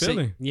 So did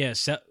Philly.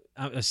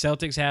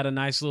 Celtics had a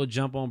nice little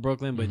jump on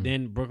Brooklyn, but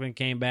then Brooklyn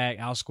came back,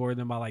 outscored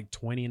them by like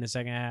 20 in the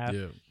second half.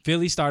 Yeah.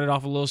 Philly started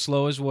off a little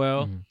slow as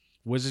well.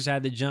 Wizards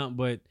had the jump,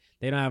 but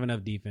they don't have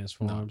enough defense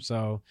for them.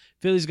 So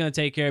Philly's going to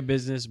take care of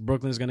business.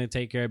 Brooklyn's going to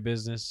take care of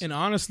business. And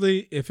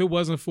honestly, if it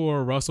wasn't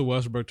for Russell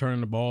Westbrook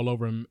turning the ball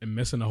over and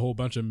missing a whole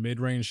bunch of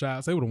mid-range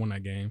shots, they would have won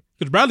that game.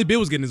 Because Bradley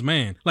Beal was getting his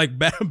man. Like,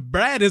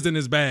 Brad is in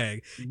his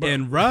bag.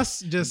 And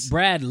Russ just...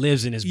 Brad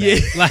lives in his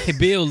bag. Yeah. Like,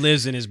 Beal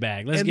lives in his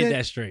bag. Let's get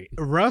that straight.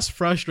 Russ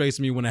frustrates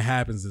me when it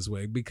happens this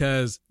way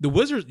because the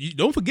Wizards...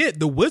 Don't forget,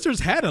 the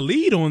Wizards had a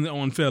lead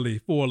on Philly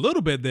for a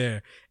little bit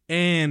there.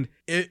 And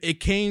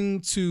it came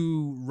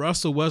to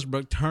Russell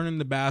Westbrook turning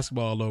the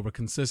basketball over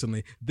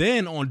consistently.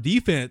 Then on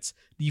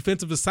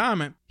defensive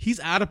assignment, he's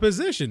out of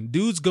position.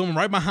 Dude's going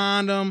right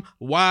behind him,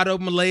 wide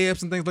open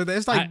layups and things like that.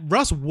 It's like,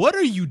 Russ, what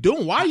are you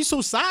doing? Why are you so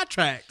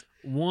sidetracked?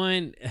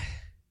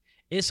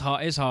 It's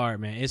hard,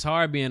 man. It's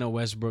hard being a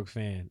Westbrook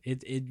fan.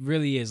 It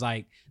really is.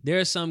 Like,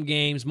 there are some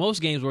games,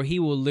 most games, where he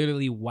will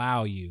literally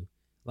wow you.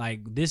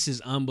 Like, this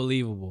is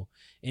unbelievable.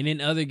 And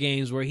in other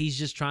games where he's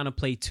just trying to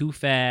play too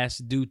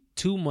fast, do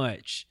too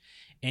much,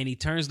 and he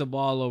turns the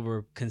ball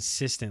over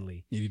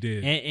consistently. Yeah, he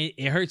did. And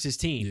it hurts his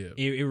team.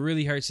 Yeah. It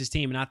really hurts his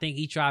team. And I think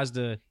he tries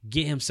to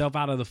get himself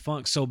out of the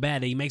funk so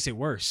bad that he makes it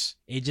worse.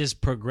 It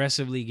just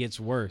progressively gets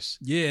worse.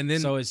 Yeah, and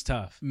then so it's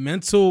tough.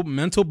 Mental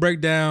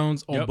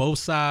breakdowns on both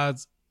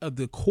sides of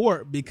the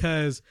court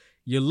because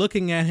you're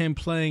looking at him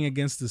playing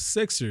against the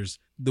Sixers.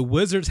 The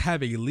Wizards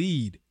have a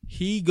lead.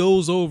 He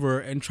goes over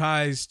and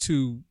tries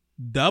to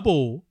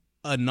double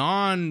a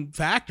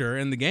non-factor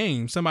in the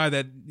game, somebody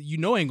that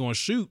ain't going to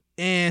shoot.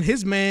 And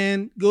his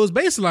man goes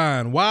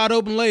baseline, wide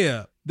open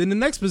layup. Then the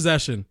next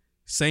possession,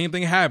 same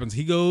thing happens.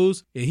 He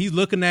goes and he's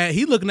looking at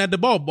the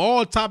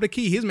ball top of the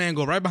key. His man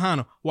goes right behind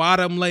him, wide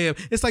open layup.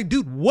 It's like,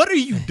 dude, what are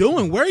you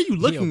doing? Where are you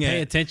looking at?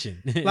 Pay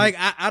attention. Like,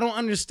 I don't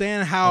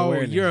understand how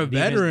Awareness. you're a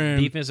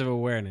veteran. Defensive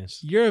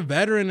awareness. You're a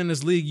veteran in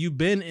this league. You've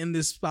been in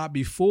this spot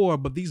before,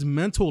 but these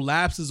mental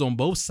lapses on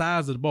both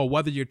sides of the ball,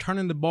 whether you're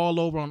turning the ball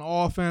over on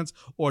offense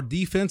or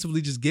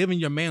defensively just giving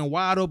your man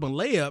wide open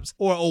layups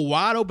or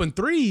wide open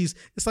threes,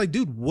 it's like,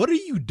 dude, what are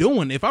you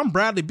doing? If I'm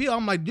Bradley Beal,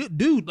 I'm like,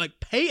 dude, like,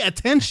 pay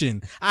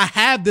attention. I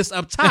have this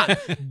up top.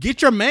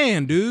 Get your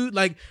man, dude.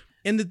 Like,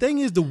 and the thing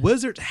is, the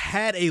Wizards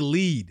had a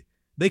lead.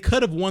 They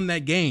could have won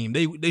that game.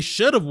 They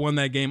should have won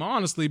that game,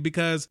 honestly,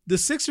 because the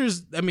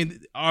Sixers, I mean,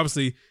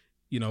 obviously,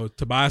 you know,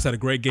 Tobias had a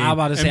great game. I'm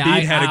about to say,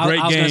 Embiid had a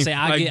great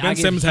game. Ben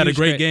Simmons had a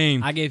great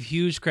game. I give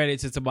huge credit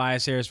to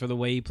Tobias Harris for the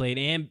way he played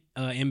and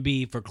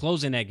Embiid for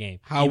closing that game.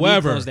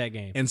 However, closed that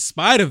game. In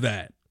spite of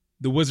that,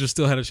 the Wizards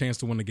still had a chance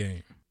to win the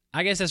game.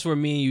 I guess that's where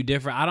me and you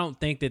differ. I don't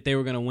think that they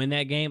were going to win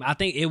that game. I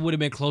think it would have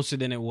been closer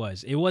than it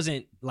was. It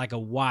wasn't like a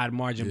wide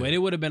margin, but it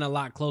would have been a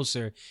lot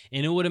closer,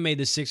 and it would have made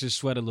the Sixers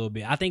sweat a little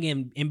bit. I think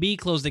Embiid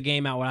closed the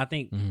game out with, I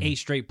think, 8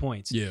 straight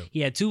points. Yeah.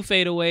 He had 2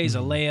 fadeaways, a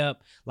layup.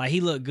 Like,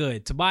 he looked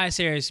good. Tobias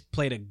Harris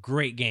played a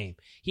great game.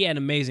 He had an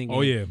amazing game.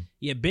 Oh, yeah.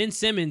 Yeah, Ben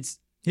Simmons.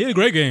 He had a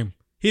great game.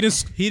 Ben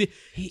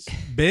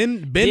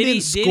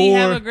didn't score. Did he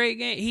have a great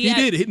game? He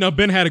did. No,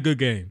 Ben had a good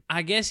game.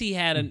 I guess he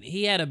had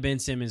a Ben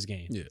Simmons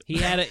game. Yeah. He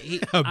had a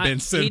Ben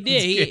Simmons. He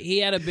did. He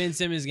had a Ben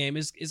Simmons game.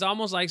 It's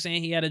almost like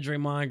saying he had a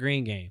Draymond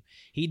Green game.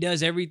 He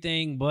does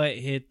everything but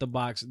hit the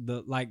box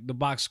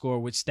score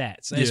with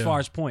stats as far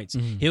as points.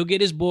 Mm-hmm. He'll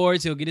get his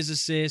boards. He'll get his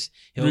assists.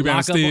 He'll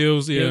rebound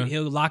steals.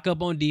 He'll lock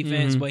up on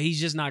defense, but he's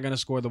just not going to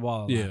score the ball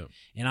a lot. Yeah.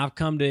 And I've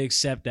come to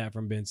accept that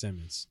from Ben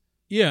Simmons.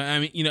 Yeah, I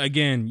mean, you know,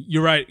 again,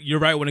 you're right. You're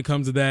right when it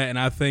comes to that, and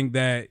I think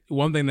that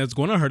one thing that's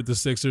going to hurt the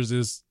Sixers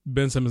is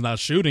Ben Simmons not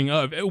shooting.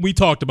 We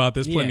talked about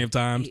this plenty of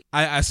times.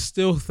 I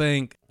still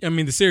think, I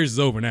mean, the series is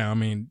over now. I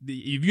mean,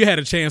 if you had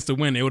a chance to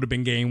win, it would have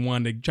been game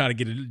 1 to try to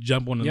get a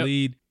jump on the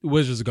lead. The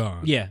Wizards are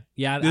gone. Yeah.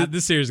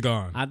 This series is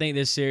gone. I think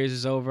this series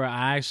is over.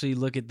 I actually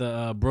look at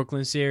the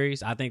Brooklyn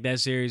series. I think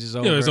that series is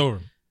over. Yeah, it's over.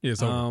 Yeah,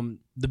 it's over.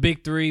 The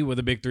big three were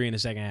the big three in the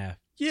second half.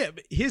 Yeah,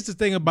 but here's the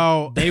thing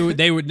about they were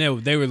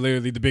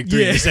literally the big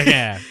three in the second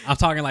half. I'm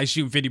talking like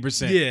shooting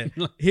 50%.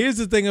 Yeah. Here's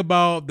the thing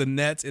about the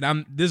Nets,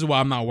 and this is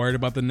why I'm not worried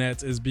about the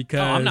Nets, is because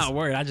I'm not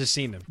worried. I just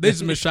seen them. They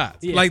just missed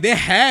shots. Yeah. Like, they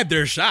had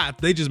their shots,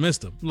 they just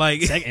missed them.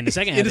 Like, in the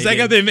second half, in the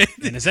second they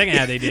missed. In the second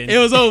half, they didn't. It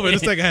was over in the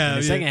second half.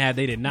 In the second half,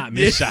 they did not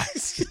miss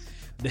shots.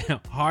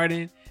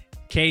 Harden,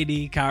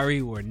 KD,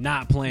 Kyrie were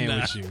not playing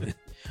with you.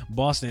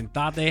 Boston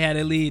thought they had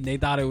a lead and they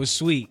thought it was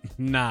sweet.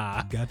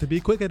 Nah. Got to be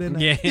quicker than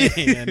that.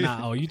 Yeah,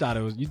 nah. Oh, you thought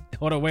it was.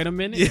 Hold on, wait a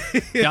minute.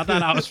 Y'all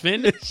thought I was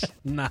finished?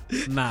 Nah.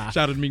 Shout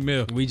out to Meek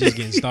Mill. We just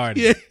getting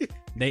started.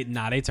 They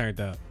turned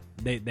up.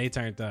 They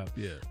turned up.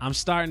 Yeah. I'm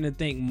starting to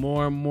think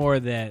more and more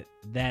that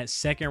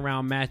second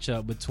round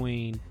matchup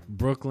between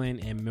Brooklyn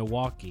and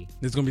Milwaukee,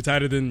 it's going to be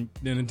tighter than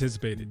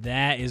anticipated.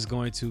 That is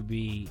going to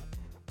be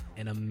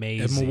an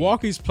amazing. If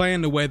Milwaukee's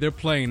playing the way they're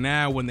playing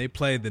now when they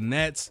play the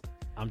Nets,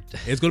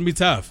 it's going to be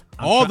tough.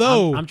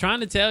 I'm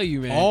trying to tell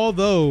you, man.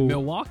 Although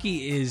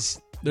Milwaukee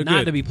is not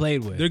good to be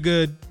played with. They're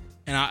good,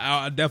 and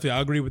I definitely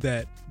agree with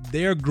that.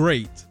 They're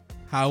great.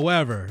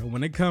 However,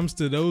 when it comes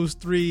to those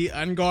 3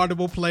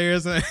 unguardable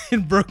players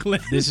in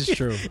Brooklyn, this is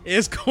true.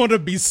 It's going to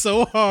be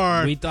so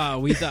hard. We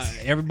thought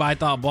everybody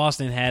thought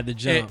Boston had the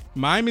jump.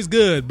 Miami's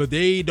good, but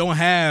they don't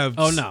have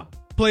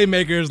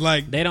playmakers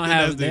like they don't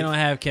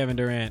have Kevin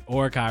Durant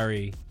or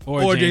Kyrie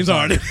or James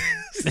Harden.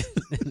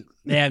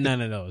 They have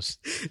none of those.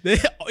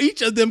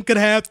 Each of them could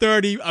have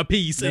 30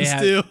 apiece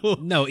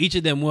No, each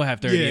of them will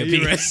have 30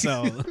 apiece. Right.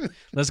 So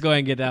let's go ahead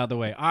and get that out of the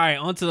way. All right,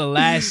 on to the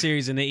last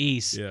series in the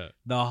East. Yeah.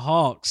 The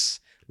Hawks,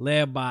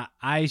 led by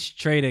Ice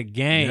Trader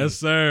Gang. Yes,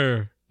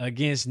 sir.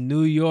 Against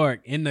New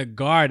York in the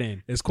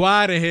Garden. It's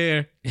quiet in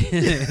here.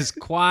 It's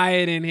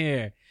quiet in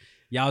here.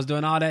 Y'all was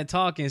doing all that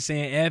talking,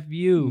 saying F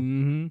you.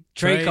 Mm-hmm.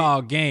 Trey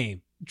called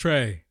game.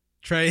 Trey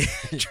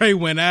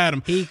went at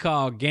him. He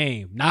called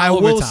game. I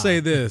will say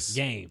this.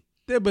 Game.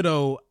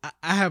 Thibodeau,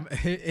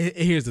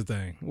 here's the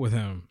thing with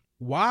him.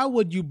 Why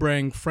would you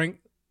bring Frank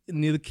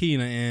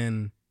Ntilikina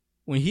in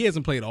when he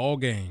hasn't played all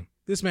game?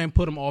 This man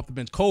put him off the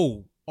bench,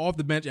 cold, off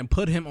the bench, and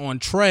put him on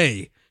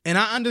Trey. And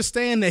I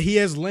understand that he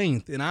has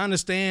length, and I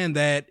understand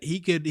that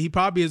he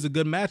probably is a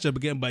good matchup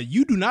again, but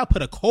you do not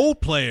put a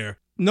cold player,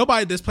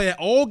 nobody that's played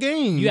all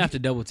game. You have to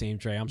double team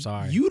Trey. I'm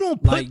sorry. You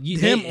don't put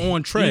him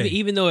on Trey.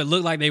 Even though it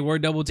looked like they were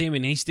double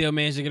teaming, and he still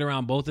managed to get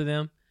around both of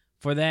them.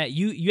 For that,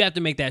 you have to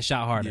make that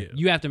shot harder. Yeah.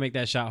 You have to make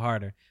that shot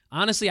harder.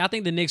 Honestly, I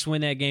think the Knicks win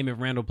that game if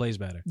Randall plays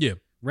better. Yeah.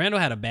 Randall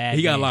had a bad game.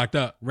 He got locked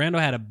up.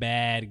 Randall had a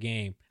bad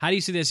game. How do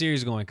you see that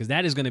series going? Because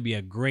that is going to be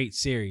a great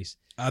series.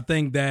 I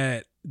think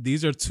that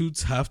these are 2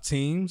 tough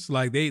teams.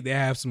 Like, they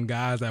have some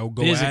guys that will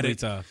go physically at it.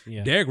 Tough.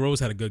 Yeah. Derrick Rose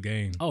had a good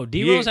game. Oh,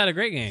 D-Rose had a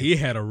great game. He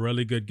had a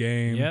really good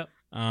game. Yep.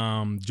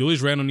 Julius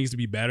Randle needs to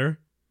be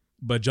better.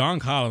 But John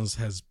Collins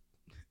has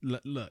 –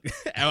 look,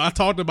 I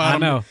talked about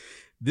him. I know.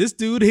 This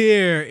dude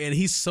here, and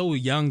he's so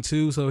young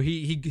too, so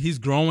he's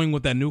growing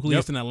with that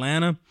nucleus in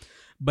Atlanta,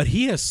 but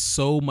he has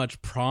so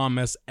much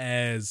promise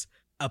as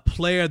a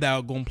player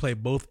that going to play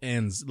both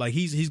ends. Like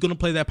he's going to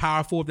play that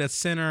power forward, that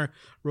center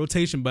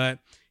rotation, but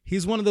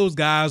he's one of those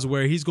guys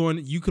where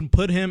you can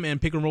put him in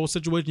pick and roll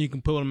situation, you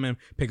can put him in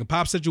pick and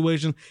pop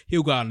situation,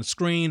 he'll go out on the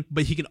screen,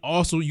 but you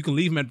can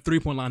leave him at the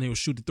 3-point line, he'll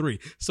shoot the three.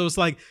 So it's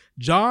like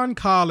John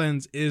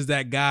Collins is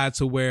that guy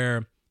to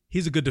where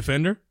he's a good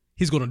defender.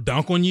 He's going to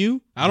dunk on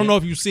you. I don't know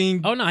if you've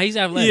seen. Oh, no, he's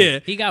athletic. Yeah.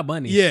 He got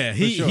bunnies. Yeah,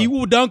 he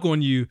will dunk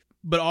on you,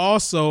 but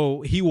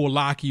also he will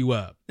lock you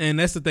up. And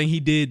that's the thing he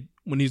did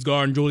when he's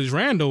guarding Julius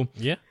Randle.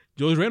 Yeah.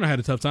 Julius Randle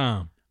had a tough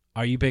time.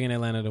 Are you picking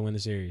Atlanta to win the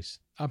series?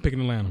 I'm picking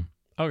Atlanta.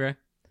 Okay.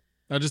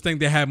 I just think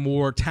they have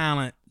more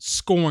talent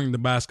scoring the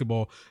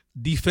basketball.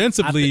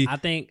 Defensively,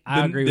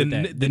 I agree with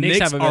that. The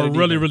Knicks are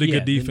really, really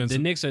good defense. The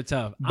Knicks are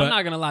tough. I'm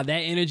not gonna lie, that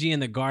energy in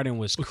the Garden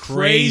was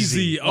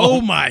crazy. Oh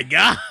my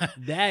god,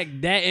 that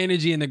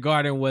energy in the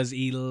Garden was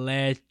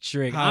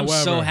electric. However,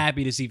 I'm so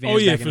happy to see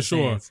fans. Back in the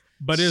stands.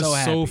 But it's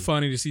so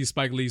funny to see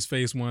Spike Lee's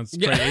face once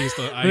Trey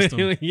iced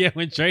him. Yeah,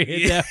 when Trey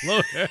hit that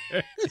floater,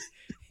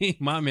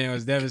 my man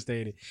was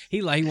devastated.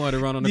 He wanted to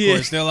run on the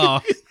court still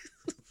off.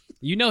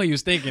 You know he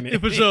was thinking it.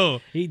 For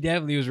sure. He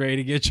definitely was ready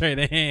to give Trey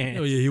the hand.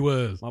 Oh, yeah, he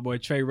was. My boy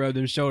Trey rubbed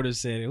them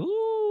shoulders, said,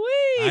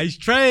 ooh-wee. Ice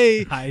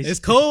Trey. It's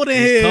cold in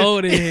here. It's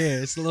cold in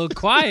here. It's a little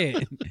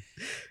quiet.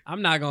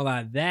 I'm not going to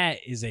lie. That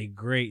is a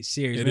great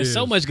series. There's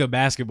so much good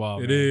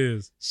basketball, man. It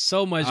is.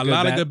 So much a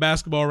lot of good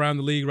basketball around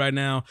the league right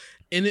now.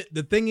 And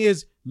the thing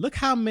is, look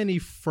how many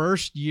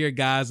first-year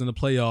guys in the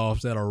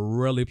playoffs that are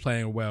really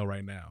playing well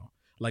right now.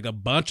 Like a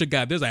bunch of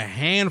guys. There's a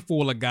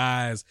handful of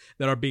guys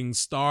that are being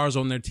stars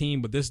on their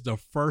team, but this is the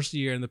first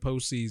year in the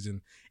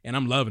postseason, and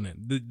I'm loving it.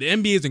 The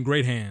NBA is in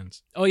great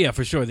hands. Oh, yeah,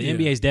 for sure. The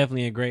NBA is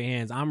definitely in great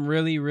hands. I'm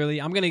going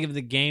to give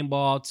the game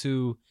ball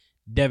to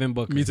Devin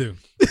Booker. Me too.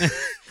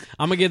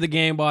 I'm going to give the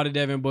game ball to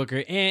Devin Booker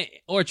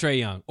or Trae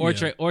Young.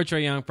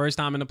 Trae Young. First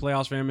time in the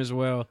playoffs for him as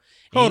well.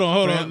 Hold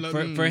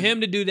on. For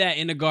him to do that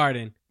in the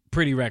Garden,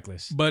 pretty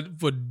reckless. But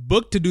for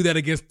Book to do that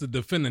against the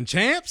defending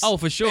champs? Oh,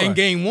 for sure. In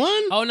game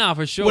one? Oh, no,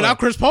 for sure. Without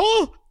Chris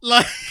Paul?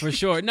 For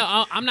sure.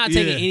 No, I'm not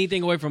taking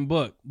anything away from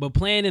Book, but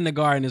playing in the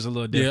Garden is a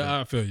little different.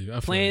 Yeah, I feel you.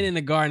 Playing in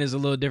the Garden is a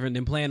little different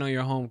than playing on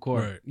your home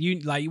court.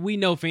 Right. We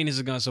know Phoenix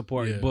is going to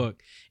support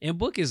Book. And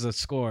Book is a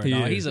scorer,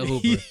 dog. He's a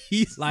hooper.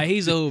 He's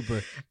a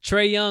hooper.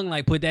 Trae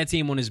Young, put that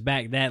team on his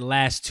back that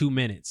last 2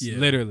 minutes. Yeah.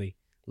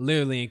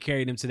 Literally, and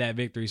carried them to that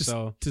victory.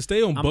 So to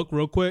stay on Book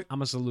real quick, I'm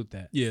gonna salute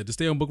that. Yeah, to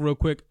stay on Book real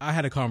quick, I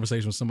had a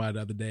conversation with somebody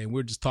the other day, and we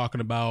were just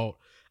talking about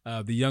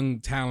the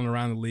young talent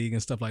around the league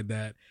and stuff like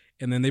that.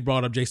 And then they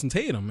brought up Jason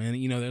Tatum, and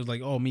they was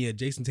like, "Oh,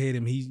 Jason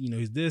Tatum,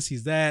 he's this,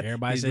 he's that."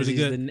 Everybody says really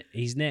good.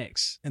 He's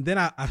next. And then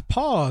I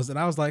paused, and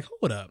I was like,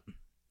 "Hold up,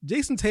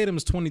 Jason Tatum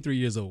is 23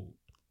 years old.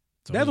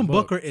 Devin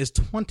Booker is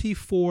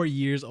 24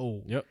 years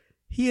old. Yep,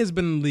 he has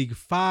been in the league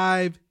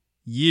 5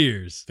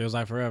 years. Feels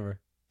like forever."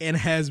 And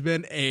has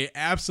been a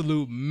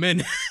absolute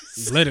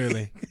menace.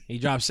 Literally. He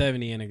dropped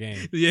 70 in a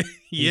game. Yeah,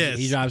 yes.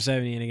 He dropped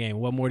 70 in a game.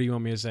 What more do you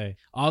want me to say?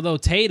 Although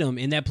Tatum,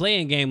 in that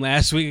play-in game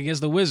last week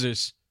against the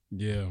Wizards.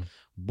 Yeah.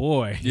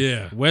 Boy.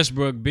 Yeah.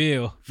 Westbrook,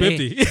 Bill.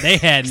 50. They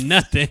had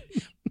nothing.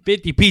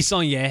 50 piece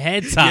on your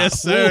head top.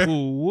 Yes, sir.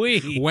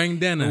 Woo-wee. Wang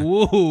Denner.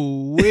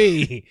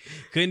 Woo-wee.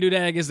 Couldn't do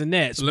that against the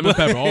Nets. Lemon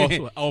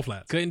pepper, all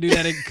flats. Couldn't do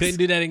that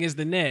against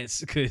the Nets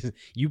because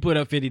you put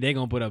up 50, they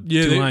gonna put up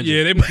 200.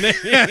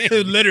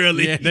 They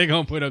literally. Yeah, they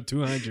gonna put up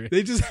 200.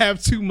 They just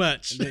have too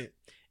much.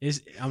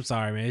 I'm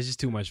sorry, man. It's just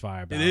too much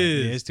firepower. It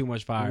is. Yeah, it's too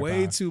much firepower.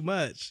 Way too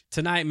much.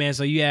 Tonight, man,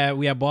 so we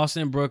have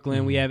Boston and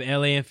Brooklyn, we have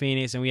LA and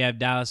Phoenix, and we have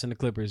Dallas and the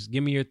Clippers.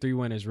 Give me your 3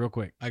 winners real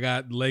quick. I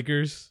got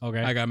Lakers.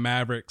 Okay. I got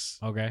Mavericks.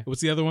 Okay.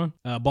 What's the other one?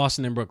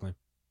 Boston and Brooklyn.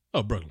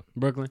 Oh, Brooklyn.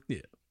 Brooklyn? Yeah.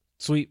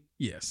 Sweep?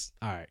 Yes.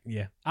 All right.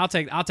 Yeah. I'll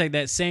take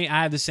that same.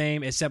 I have the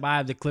same, except I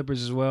have the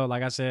Clippers as well.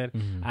 Like I said,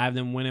 I have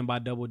them winning by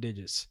double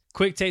digits.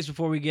 Quick takes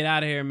before we get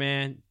out of here,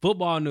 man.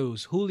 Football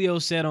news. Julio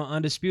said on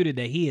Undisputed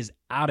that he is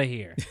out of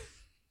here.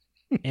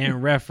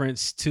 In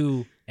reference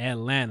to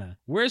Atlanta.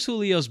 Where's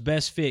Julio's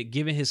best fit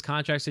given his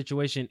contract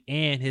situation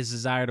and his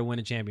desire to win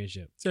a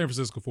championship? San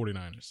Francisco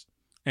 49ers.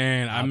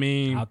 And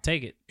I'll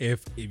take it.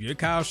 If you're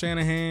Kyle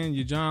Shanahan,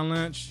 you're John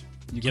Lynch,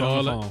 you get call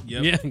on the phone.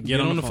 Yep. Yeah, get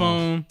on the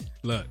phone.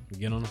 Look,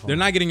 get on the phone. They're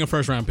not getting a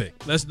first round pick.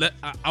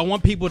 I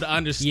want people to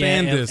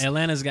understand this.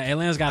 Atlanta's got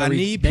to I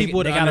need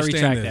people to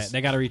understand this.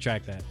 They got to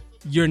retract that.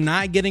 You're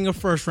not getting a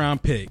first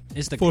round pick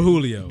for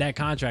Julio. That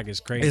contract is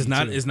crazy.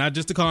 It's not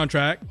just a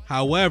contract.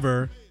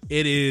 However,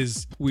 it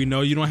is. We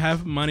know you don't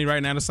have money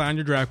right now to sign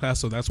your draft class,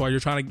 so that's why you're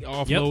trying to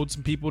offload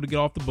some people to get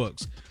off the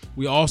books.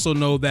 We also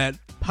know that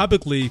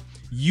publicly,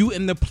 you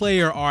and the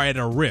player are at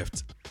a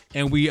rift.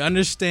 And we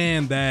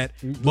understand that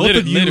both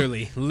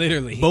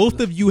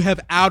of you have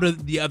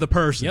outed the other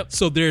person. Yep.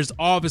 So there's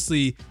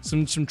obviously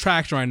some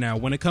traction right now.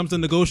 When it comes to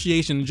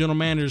negotiation and general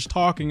managers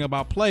talking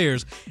about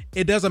players,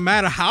 it doesn't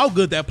matter how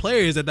good that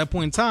player is at that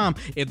point in time.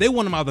 If they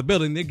want him out of the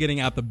building, they're getting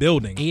out the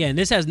building. Yeah, and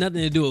this has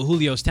nothing to do with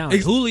Julio's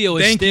talent. Julio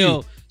is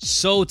still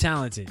So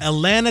talented.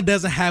 Atlanta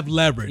doesn't have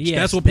leverage.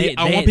 Yes, That's what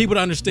I want people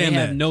to understand. They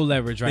that have no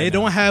leverage right now. They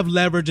don't have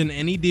leverage in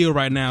any deal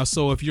right now.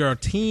 So if you're a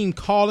team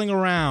calling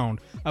around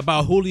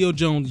about Julio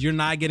Jones, you're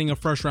not getting a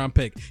first-round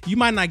pick. You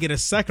might not get a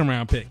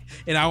second-round pick.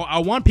 And I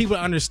want people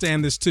to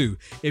understand this too.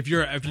 If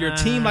you're a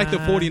team like the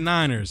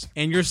 49ers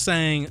and you're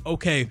saying,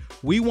 okay,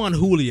 we want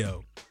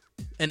Julio,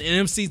 an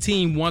NFC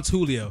team wants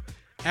Julio.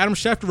 Adam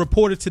Schefter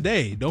reported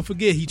today, don't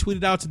forget, he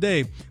tweeted out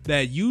today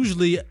that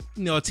usually,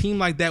 a team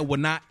like that would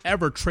not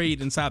ever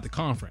trade inside the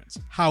conference.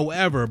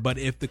 However, but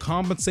if the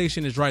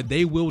compensation is right,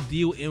 they will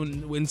deal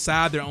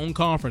inside their own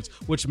conference,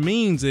 which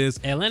means is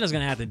Atlanta's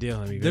going to have to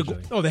deal him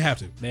eventually. They have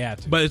to. They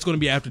have to. But it's going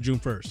to be after June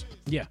 1st.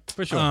 Yeah,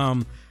 for sure.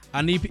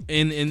 I need,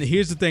 and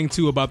here's the thing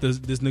too about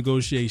this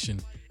negotiation.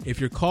 If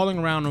you're calling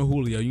around on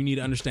Julio, you need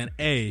to understand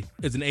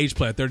it's an age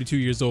player, 32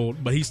 years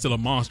old, but he's still a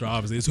monster.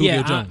 Obviously, it's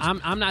Julio Jones.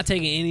 I'm not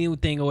taking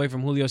anything away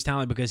from Julio's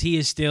talent because he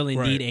is still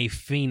indeed a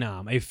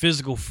phenom, a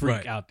physical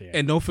freak out there.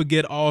 And don't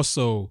forget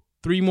also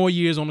 3 more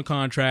years on the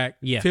contract.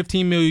 Yeah,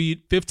 15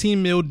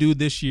 mil due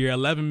this year,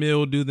 11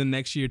 mil due the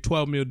next year,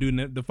 12 mil due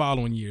the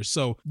following year.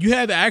 So you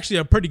have actually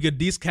a pretty good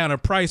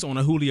discounted price on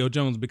a Julio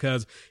Jones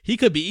because he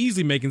could be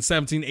easily making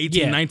 17,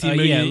 18, 19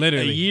 million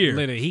a year.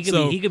 Literally,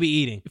 he could be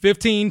eating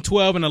 15,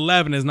 12, and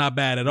 11 is not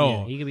bad at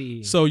all. Yeah, he could be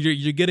eating. So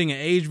you're getting an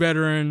age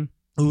veteran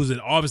who's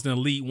obviously an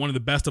elite, one of the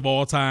best of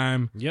all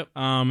time. Yep.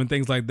 And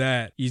things like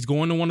that. He's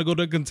going to want to go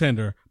to a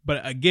contender.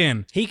 But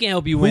again, he can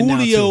help you win.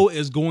 Julio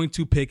is going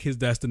to pick his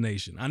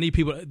destination. I need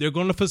people, if they're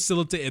going to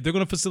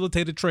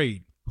facilitate a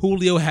trade,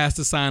 Julio has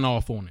to sign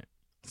off on it.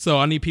 So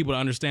I need people to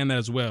understand that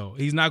as well.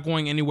 He's not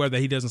going anywhere that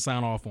he doesn't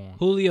sign off on.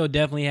 Julio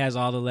definitely has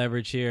all the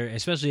leverage here,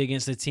 especially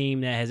against a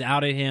team that has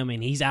outed him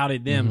and he's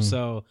outed them. Mm-hmm.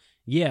 So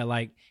yeah,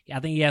 I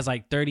think he has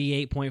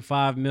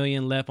 $38.5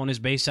 million left on his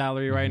base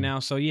salary right now.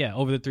 So yeah,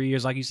 over the 3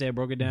 years, like you said,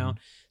 broke it down.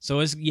 So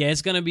it's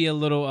going to be a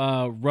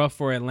little rough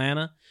for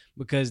Atlanta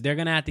because they're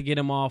going to have to get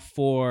him off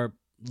for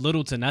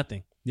little to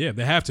nothing. Yeah,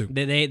 they have to.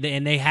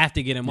 They have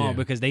to get him off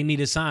because they need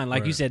to sign.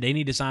 Like you said, they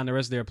need to sign the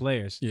rest of their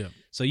players. Yeah.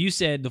 So you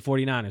said the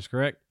 49ers,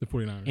 correct? The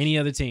 49ers. Any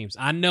other teams?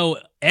 I know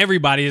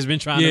everybody has been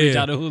trying to reach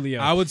out to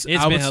Julio. It's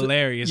been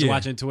hilarious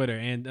watching Twitter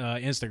and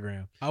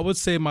Instagram. I would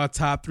say my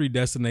top 3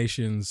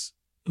 destinations,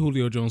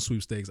 Julio Jones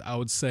sweepstakes. I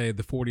would say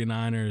the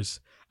 49ers.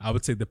 I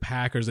would say the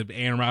Packers if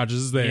Aaron Rodgers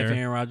is there. If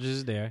Aaron Rodgers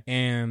is there.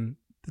 And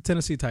the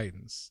Tennessee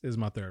Titans is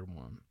my third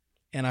one.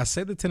 And I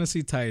say the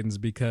Tennessee Titans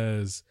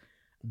because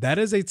that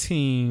is a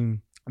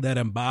team that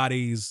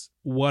embodies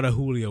what a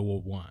Julio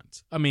will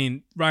want. I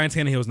mean, Ryan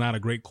Tannehill is not a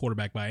great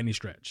quarterback by any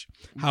stretch.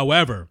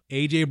 However,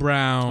 A.J.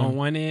 Brown on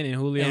one end and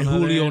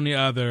Julio on the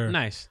other.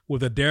 Nice.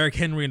 With a Derrick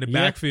Henry in the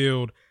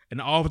backfield. An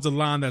offensive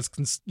line that's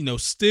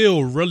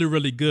still really,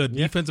 really good.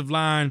 Yep. Defensive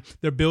line,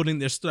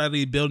 they're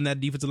steadily building that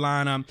defensive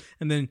line up.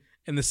 And then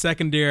in the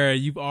secondary,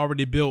 you've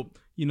already built,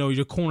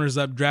 your corners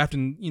up,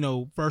 drafting,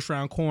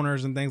 first-round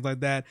corners and things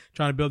like that,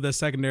 trying to build that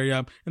secondary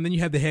up. And then you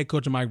have the head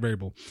coach, Mike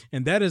Vrabel.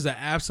 And that is an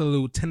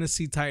absolute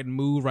Tennessee Titan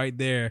move right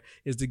there,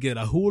 is to get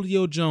a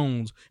Julio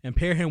Jones and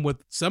pair him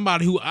with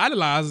somebody who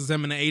idolizes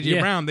him in A.J.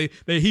 Brown.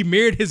 He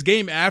mirrored his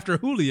game after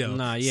Julio.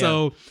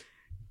 So...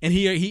 And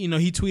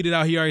he tweeted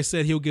out, he already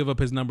said he'll give up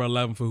his number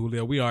 11 for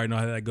Julio. We already know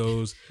how that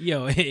goes.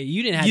 Yo,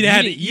 you didn't have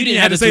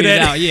to say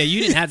that. Out. Yeah,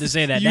 you didn't have to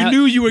say that. You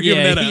knew you were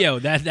giving that up. Yo,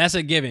 that's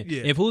a given.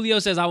 Yeah. If Julio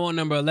says I want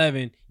number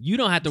 11, you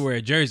don't have to wear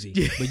a jersey,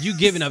 but you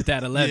giving up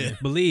that 11. Yeah.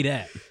 Believe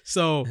that.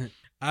 So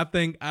I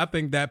think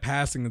that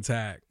passing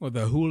attack with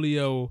a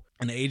Julio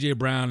and A.J.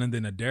 Brown and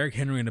then a Derrick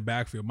Henry in the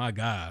backfield, my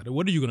God,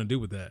 what are you going to do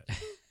with that?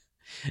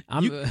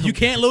 You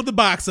can't load the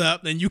box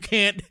up, and you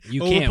can't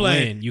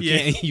win.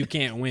 You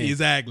can't win.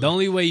 Exactly. The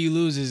only way you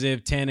lose is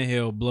if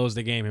Tannehill blows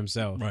the game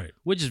himself. Right.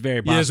 Which is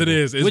very possible. Yes, it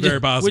is. It's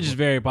very possible. Which is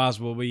very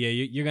possible. But yeah,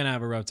 you're gonna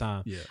have a rough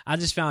time. Yeah. I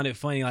just found it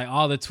funny.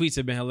 All the tweets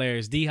have been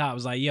hilarious. D Hop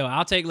was like, "Yo,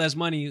 I'll take less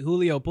money.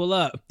 Julio, pull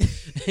up."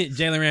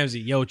 Jalen Ramsey,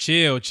 "Yo,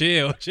 chill."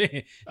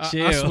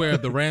 I swear,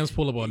 if the Rams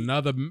pull up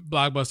another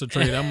blockbuster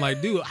trade, I'm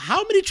like, dude,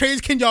 how many trades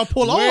can y'all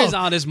pull off? Where's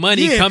all this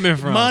money coming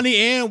from? Money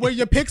and where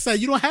your picks at?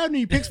 You don't have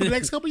any picks for the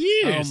next couple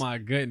years. Oh my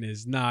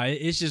goodness. Nah,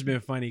 it's just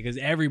been funny because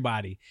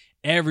everybody,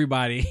 they were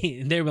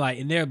like,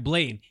 and they're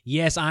blatant.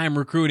 Yes, I am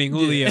recruiting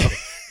Julio.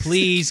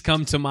 Please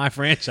come to my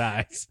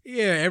franchise.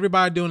 Yeah,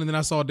 everybody doing it. And then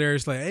I saw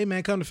Darius like, hey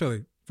man, come to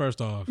Philly. First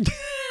off.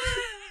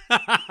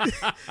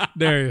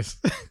 Darius,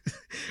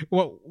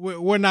 well,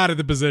 we're not in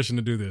the position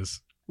to do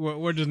this.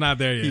 We're just not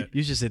there yet.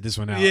 You should sit this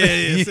one out.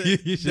 Yeah.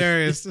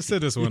 Darius,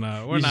 sit this one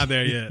out. We're not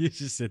there yet. You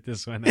should sit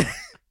this one out.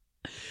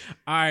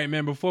 All right,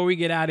 man, before we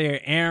get out of here,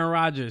 Aaron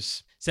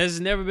Rodgers says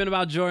it's never been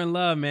about Jordan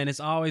Love, man. It's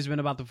always been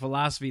about the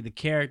philosophy, the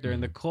character,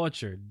 and the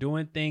culture,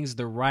 doing things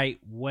the right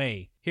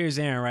way. Here's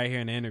Aaron right here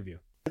in the interview.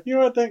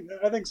 I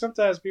think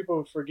sometimes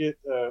people forget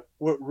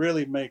what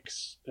really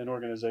makes an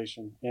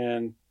organization.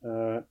 And,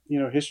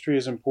 history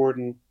is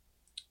important,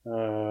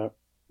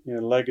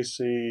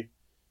 legacy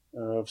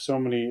of so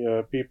many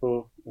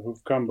people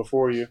who've come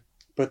before you.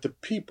 But the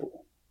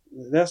people,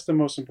 that's the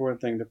most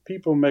important thing. The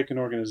people make an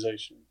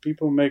organization.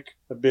 People make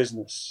a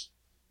business.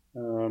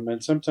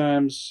 And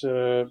sometimes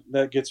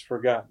that gets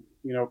forgotten.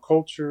 You know,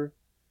 culture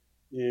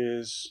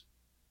is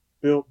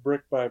built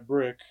brick by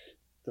brick,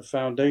 the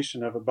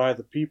foundation of it by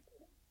the people.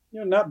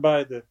 You know, not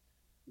by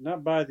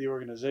the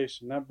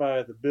organization, not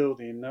by the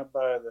building, not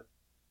by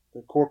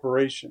the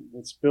corporation.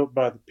 It's built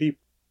by the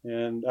people.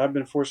 And I've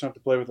been fortunate enough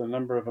to play with a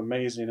number of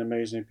amazing,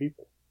 amazing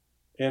people,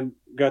 and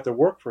got to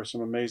work for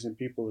some amazing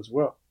people as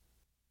well.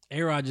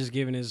 A-Rod just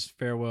giving his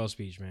farewell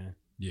speech, man.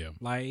 Yeah.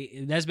 Like,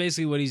 that's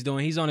basically what he's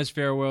doing. He's on his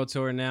farewell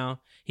tour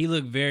now. He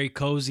looked very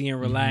cozy and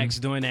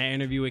relaxed during that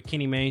interview with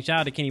Kenny Mayne.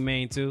 Shout out to Kenny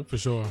Mayne, too. For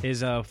sure.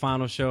 His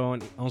final show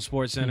on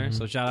SportsCenter.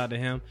 So shout out to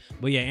him.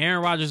 But yeah,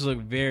 Aaron Rodgers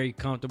looked very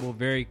comfortable,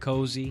 very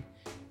cozy.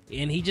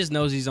 And he just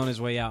knows he's on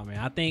his way out, man.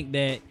 I think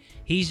that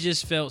he's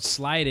just felt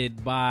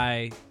slighted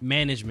by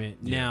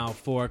management now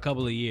for a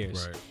couple of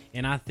years. Right.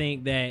 And I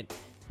think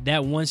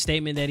that one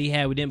statement that he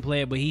had, we didn't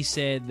play it, but he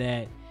said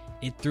that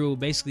it threw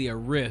basically a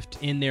rift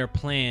in their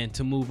plan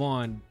to move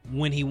on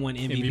when he won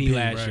MVP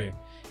last year.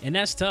 And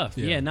that's tough.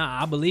 Yeah,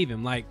 I believe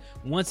him. Like,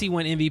 once he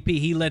won MVP,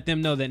 he let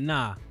them know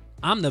that,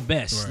 I'm the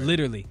best,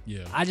 literally.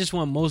 Yeah. I just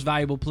won most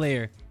valuable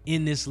player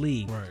in this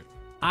league. Right.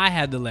 I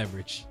had the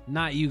leverage,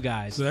 not you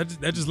guys. So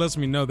that just lets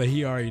me know that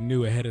he already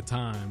knew ahead of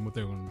time what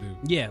they were going to do.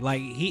 Yeah,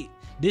 like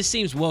this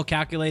seems well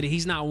calculated.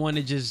 He's not one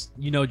to just,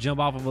 jump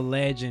off of a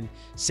ledge and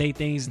say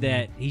things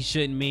that he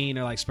shouldn't mean,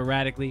 or like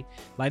sporadically.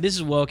 Like, this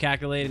is well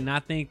calculated, and I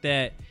think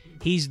that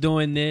he's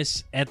doing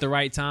this at the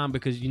right time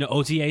because,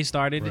 OTA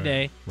started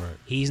today. Right.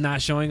 He's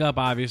not showing up,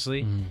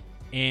 obviously,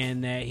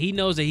 and that he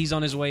knows that he's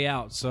on his way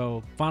out.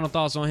 So, final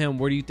thoughts on him.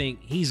 Where do you think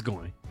he's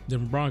going?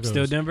 Denver Broncos.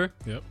 Still Denver?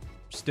 Yep.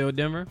 Still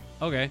Denver?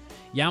 Okay.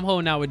 Yeah, I'm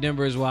holding out with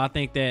Denver as well. I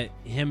think that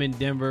him and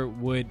Denver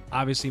would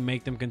obviously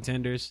make them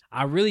contenders.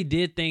 I really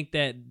did think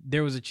that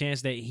there was a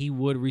chance that he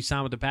would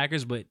re-sign with the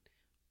Packers, but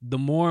the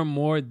more and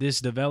more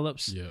this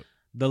develops,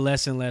 the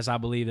less and less I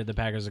believe that the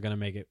Packers are going to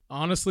make it.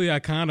 Honestly, I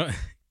kind of,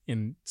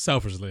 and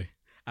selfishly,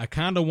 I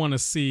kind of want to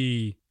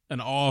see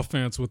an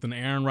offense with an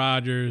Aaron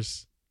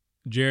Rodgers,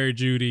 Jerry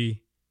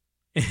Jeudy,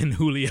 and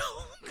Julio.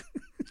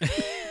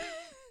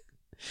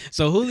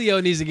 So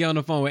Julio needs to get on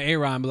the phone with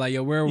A-Rod and be like,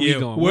 yo, where are we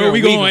going? Where are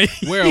we going?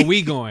 Where are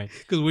we going?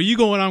 Because where you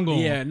going, I'm going.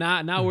 Yeah,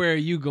 not where are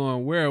you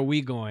going? Where are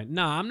we going?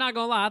 No, I'm not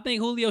going to lie. I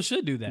think Julio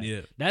should do that.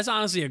 Yeah. That's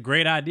honestly a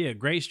great idea,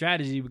 great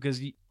strategy,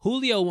 because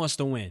Julio wants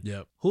to win.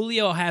 Yep.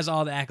 Julio has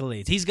all the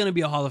accolades. He's going to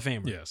be a Hall of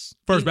Famer. Yes.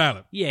 First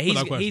ballot. Yeah,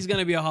 he's going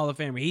to be a Hall of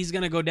Famer. He's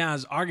going to go down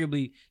as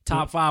arguably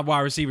top 5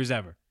 wide receivers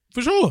ever.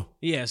 For sure.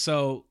 Yeah,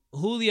 so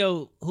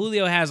Julio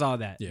has all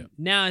that. Yeah.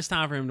 Now it's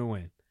time for him to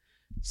win.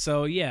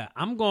 So, yeah,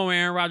 I'm going with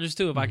Aaron Rodgers,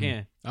 too, if I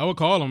can. I would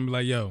call him and be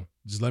like, yo,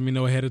 just let me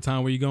know ahead of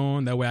time where you're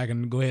going. That way I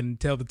can go ahead and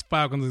tell the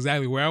Falcons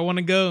exactly where I want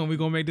to go, and we're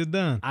going to make this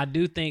done. I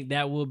do think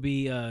that will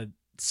be a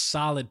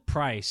solid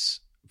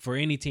price for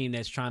any team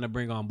that's trying to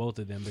bring on both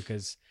of them,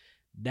 because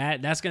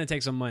that's going to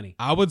take some money.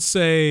 I would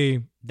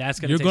say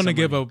you're going to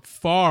give up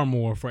far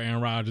more for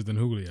Aaron Rodgers than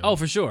Julio. Oh,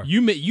 for sure.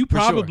 You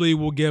probably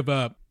will give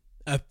up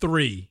a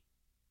 3,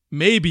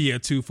 maybe a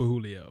 2 for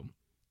Julio.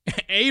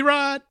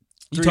 A-Rod?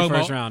 3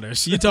 first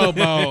rounders. You talk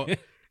about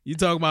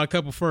a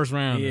couple first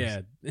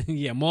rounders.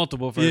 Yeah,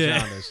 multiple first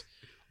rounders.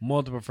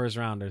 Multiple first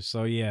rounders.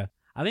 So yeah,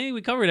 I think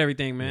we covered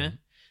everything, man.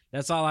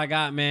 That's all I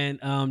got, man.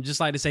 Just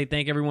like to say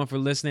thank everyone for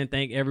listening.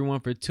 Thank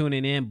everyone for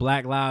tuning in.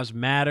 Black Lives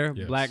Matter.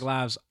 Yes. Black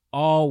lives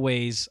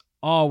always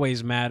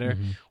matter.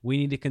 We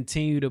need to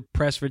continue to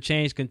press for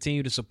change,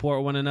 continue to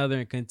support one another,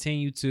 and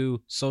continue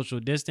to social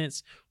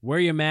distance. Wear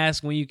your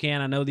mask when you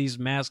can. I know these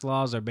mask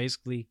laws are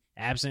basically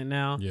absent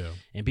now. Yeah.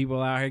 And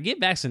people out here, get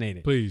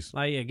vaccinated. Please.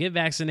 Get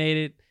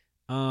vaccinated.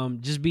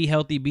 Just be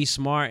healthy, be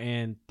smart,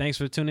 and thanks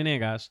for tuning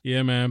in, guys.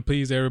 Yeah, man.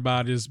 Please,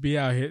 everybody, just be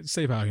out here,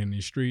 safe out here in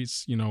these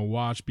streets.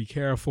 Watch, be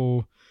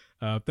careful.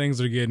 Things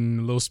are getting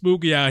a little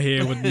spooky out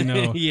here with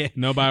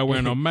nobody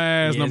wearing no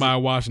mask,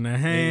 nobody washing their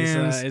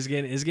hands. It's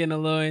getting a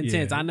little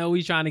intense. I know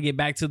we trying to get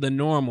back to the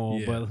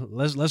normal, but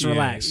let's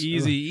relax.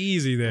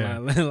 Easy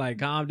there. Like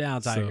calm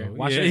down, Tiger.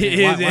 Wash your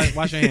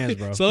hands,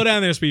 bro. Slow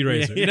down there, Speed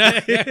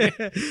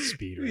Racer.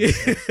 Speed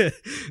Racer.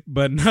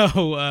 But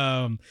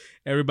no,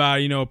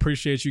 everybody,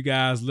 appreciate you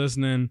guys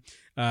listening.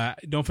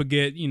 Don't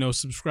forget,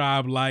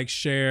 subscribe, like,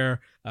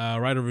 share,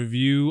 write a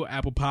review,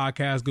 Apple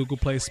Podcasts, Google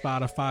Play,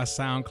 Spotify,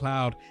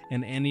 SoundCloud,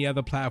 and any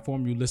other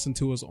platform you listen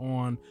to us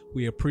on.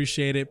 We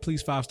appreciate it.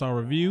 Please 5-star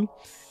review,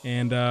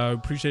 and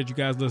appreciate you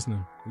guys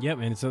listening. Yep,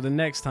 and until the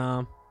next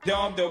time.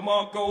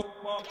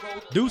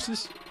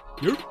 Deuces.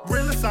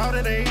 Realest out,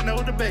 it ain't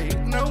no debate.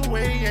 No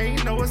way,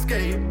 ain't no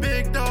escape.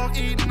 Big dog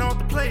eating off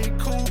the plate.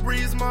 Cool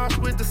breeze march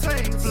with the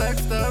Saints.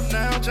 Flexed up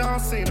now, John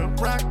Cena.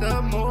 Racked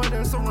up more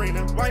than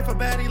Serena. Wife a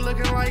baddie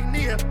looking like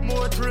Nia.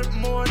 More drip,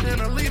 more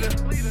than a leader.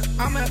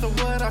 I'm after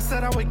what I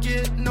said I would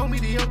get. No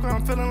mediocre,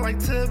 I'm feeling like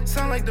Tip.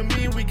 Sound like to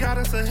me, we got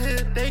us a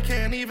hit. They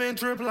can't even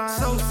drip line.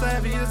 So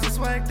savvy is the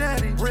swag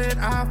daddy. Red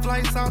eye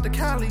flights out to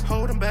Cali.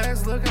 Holding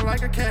bags looking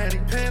like a caddy.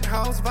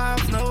 Penthouse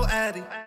vibes, no addy.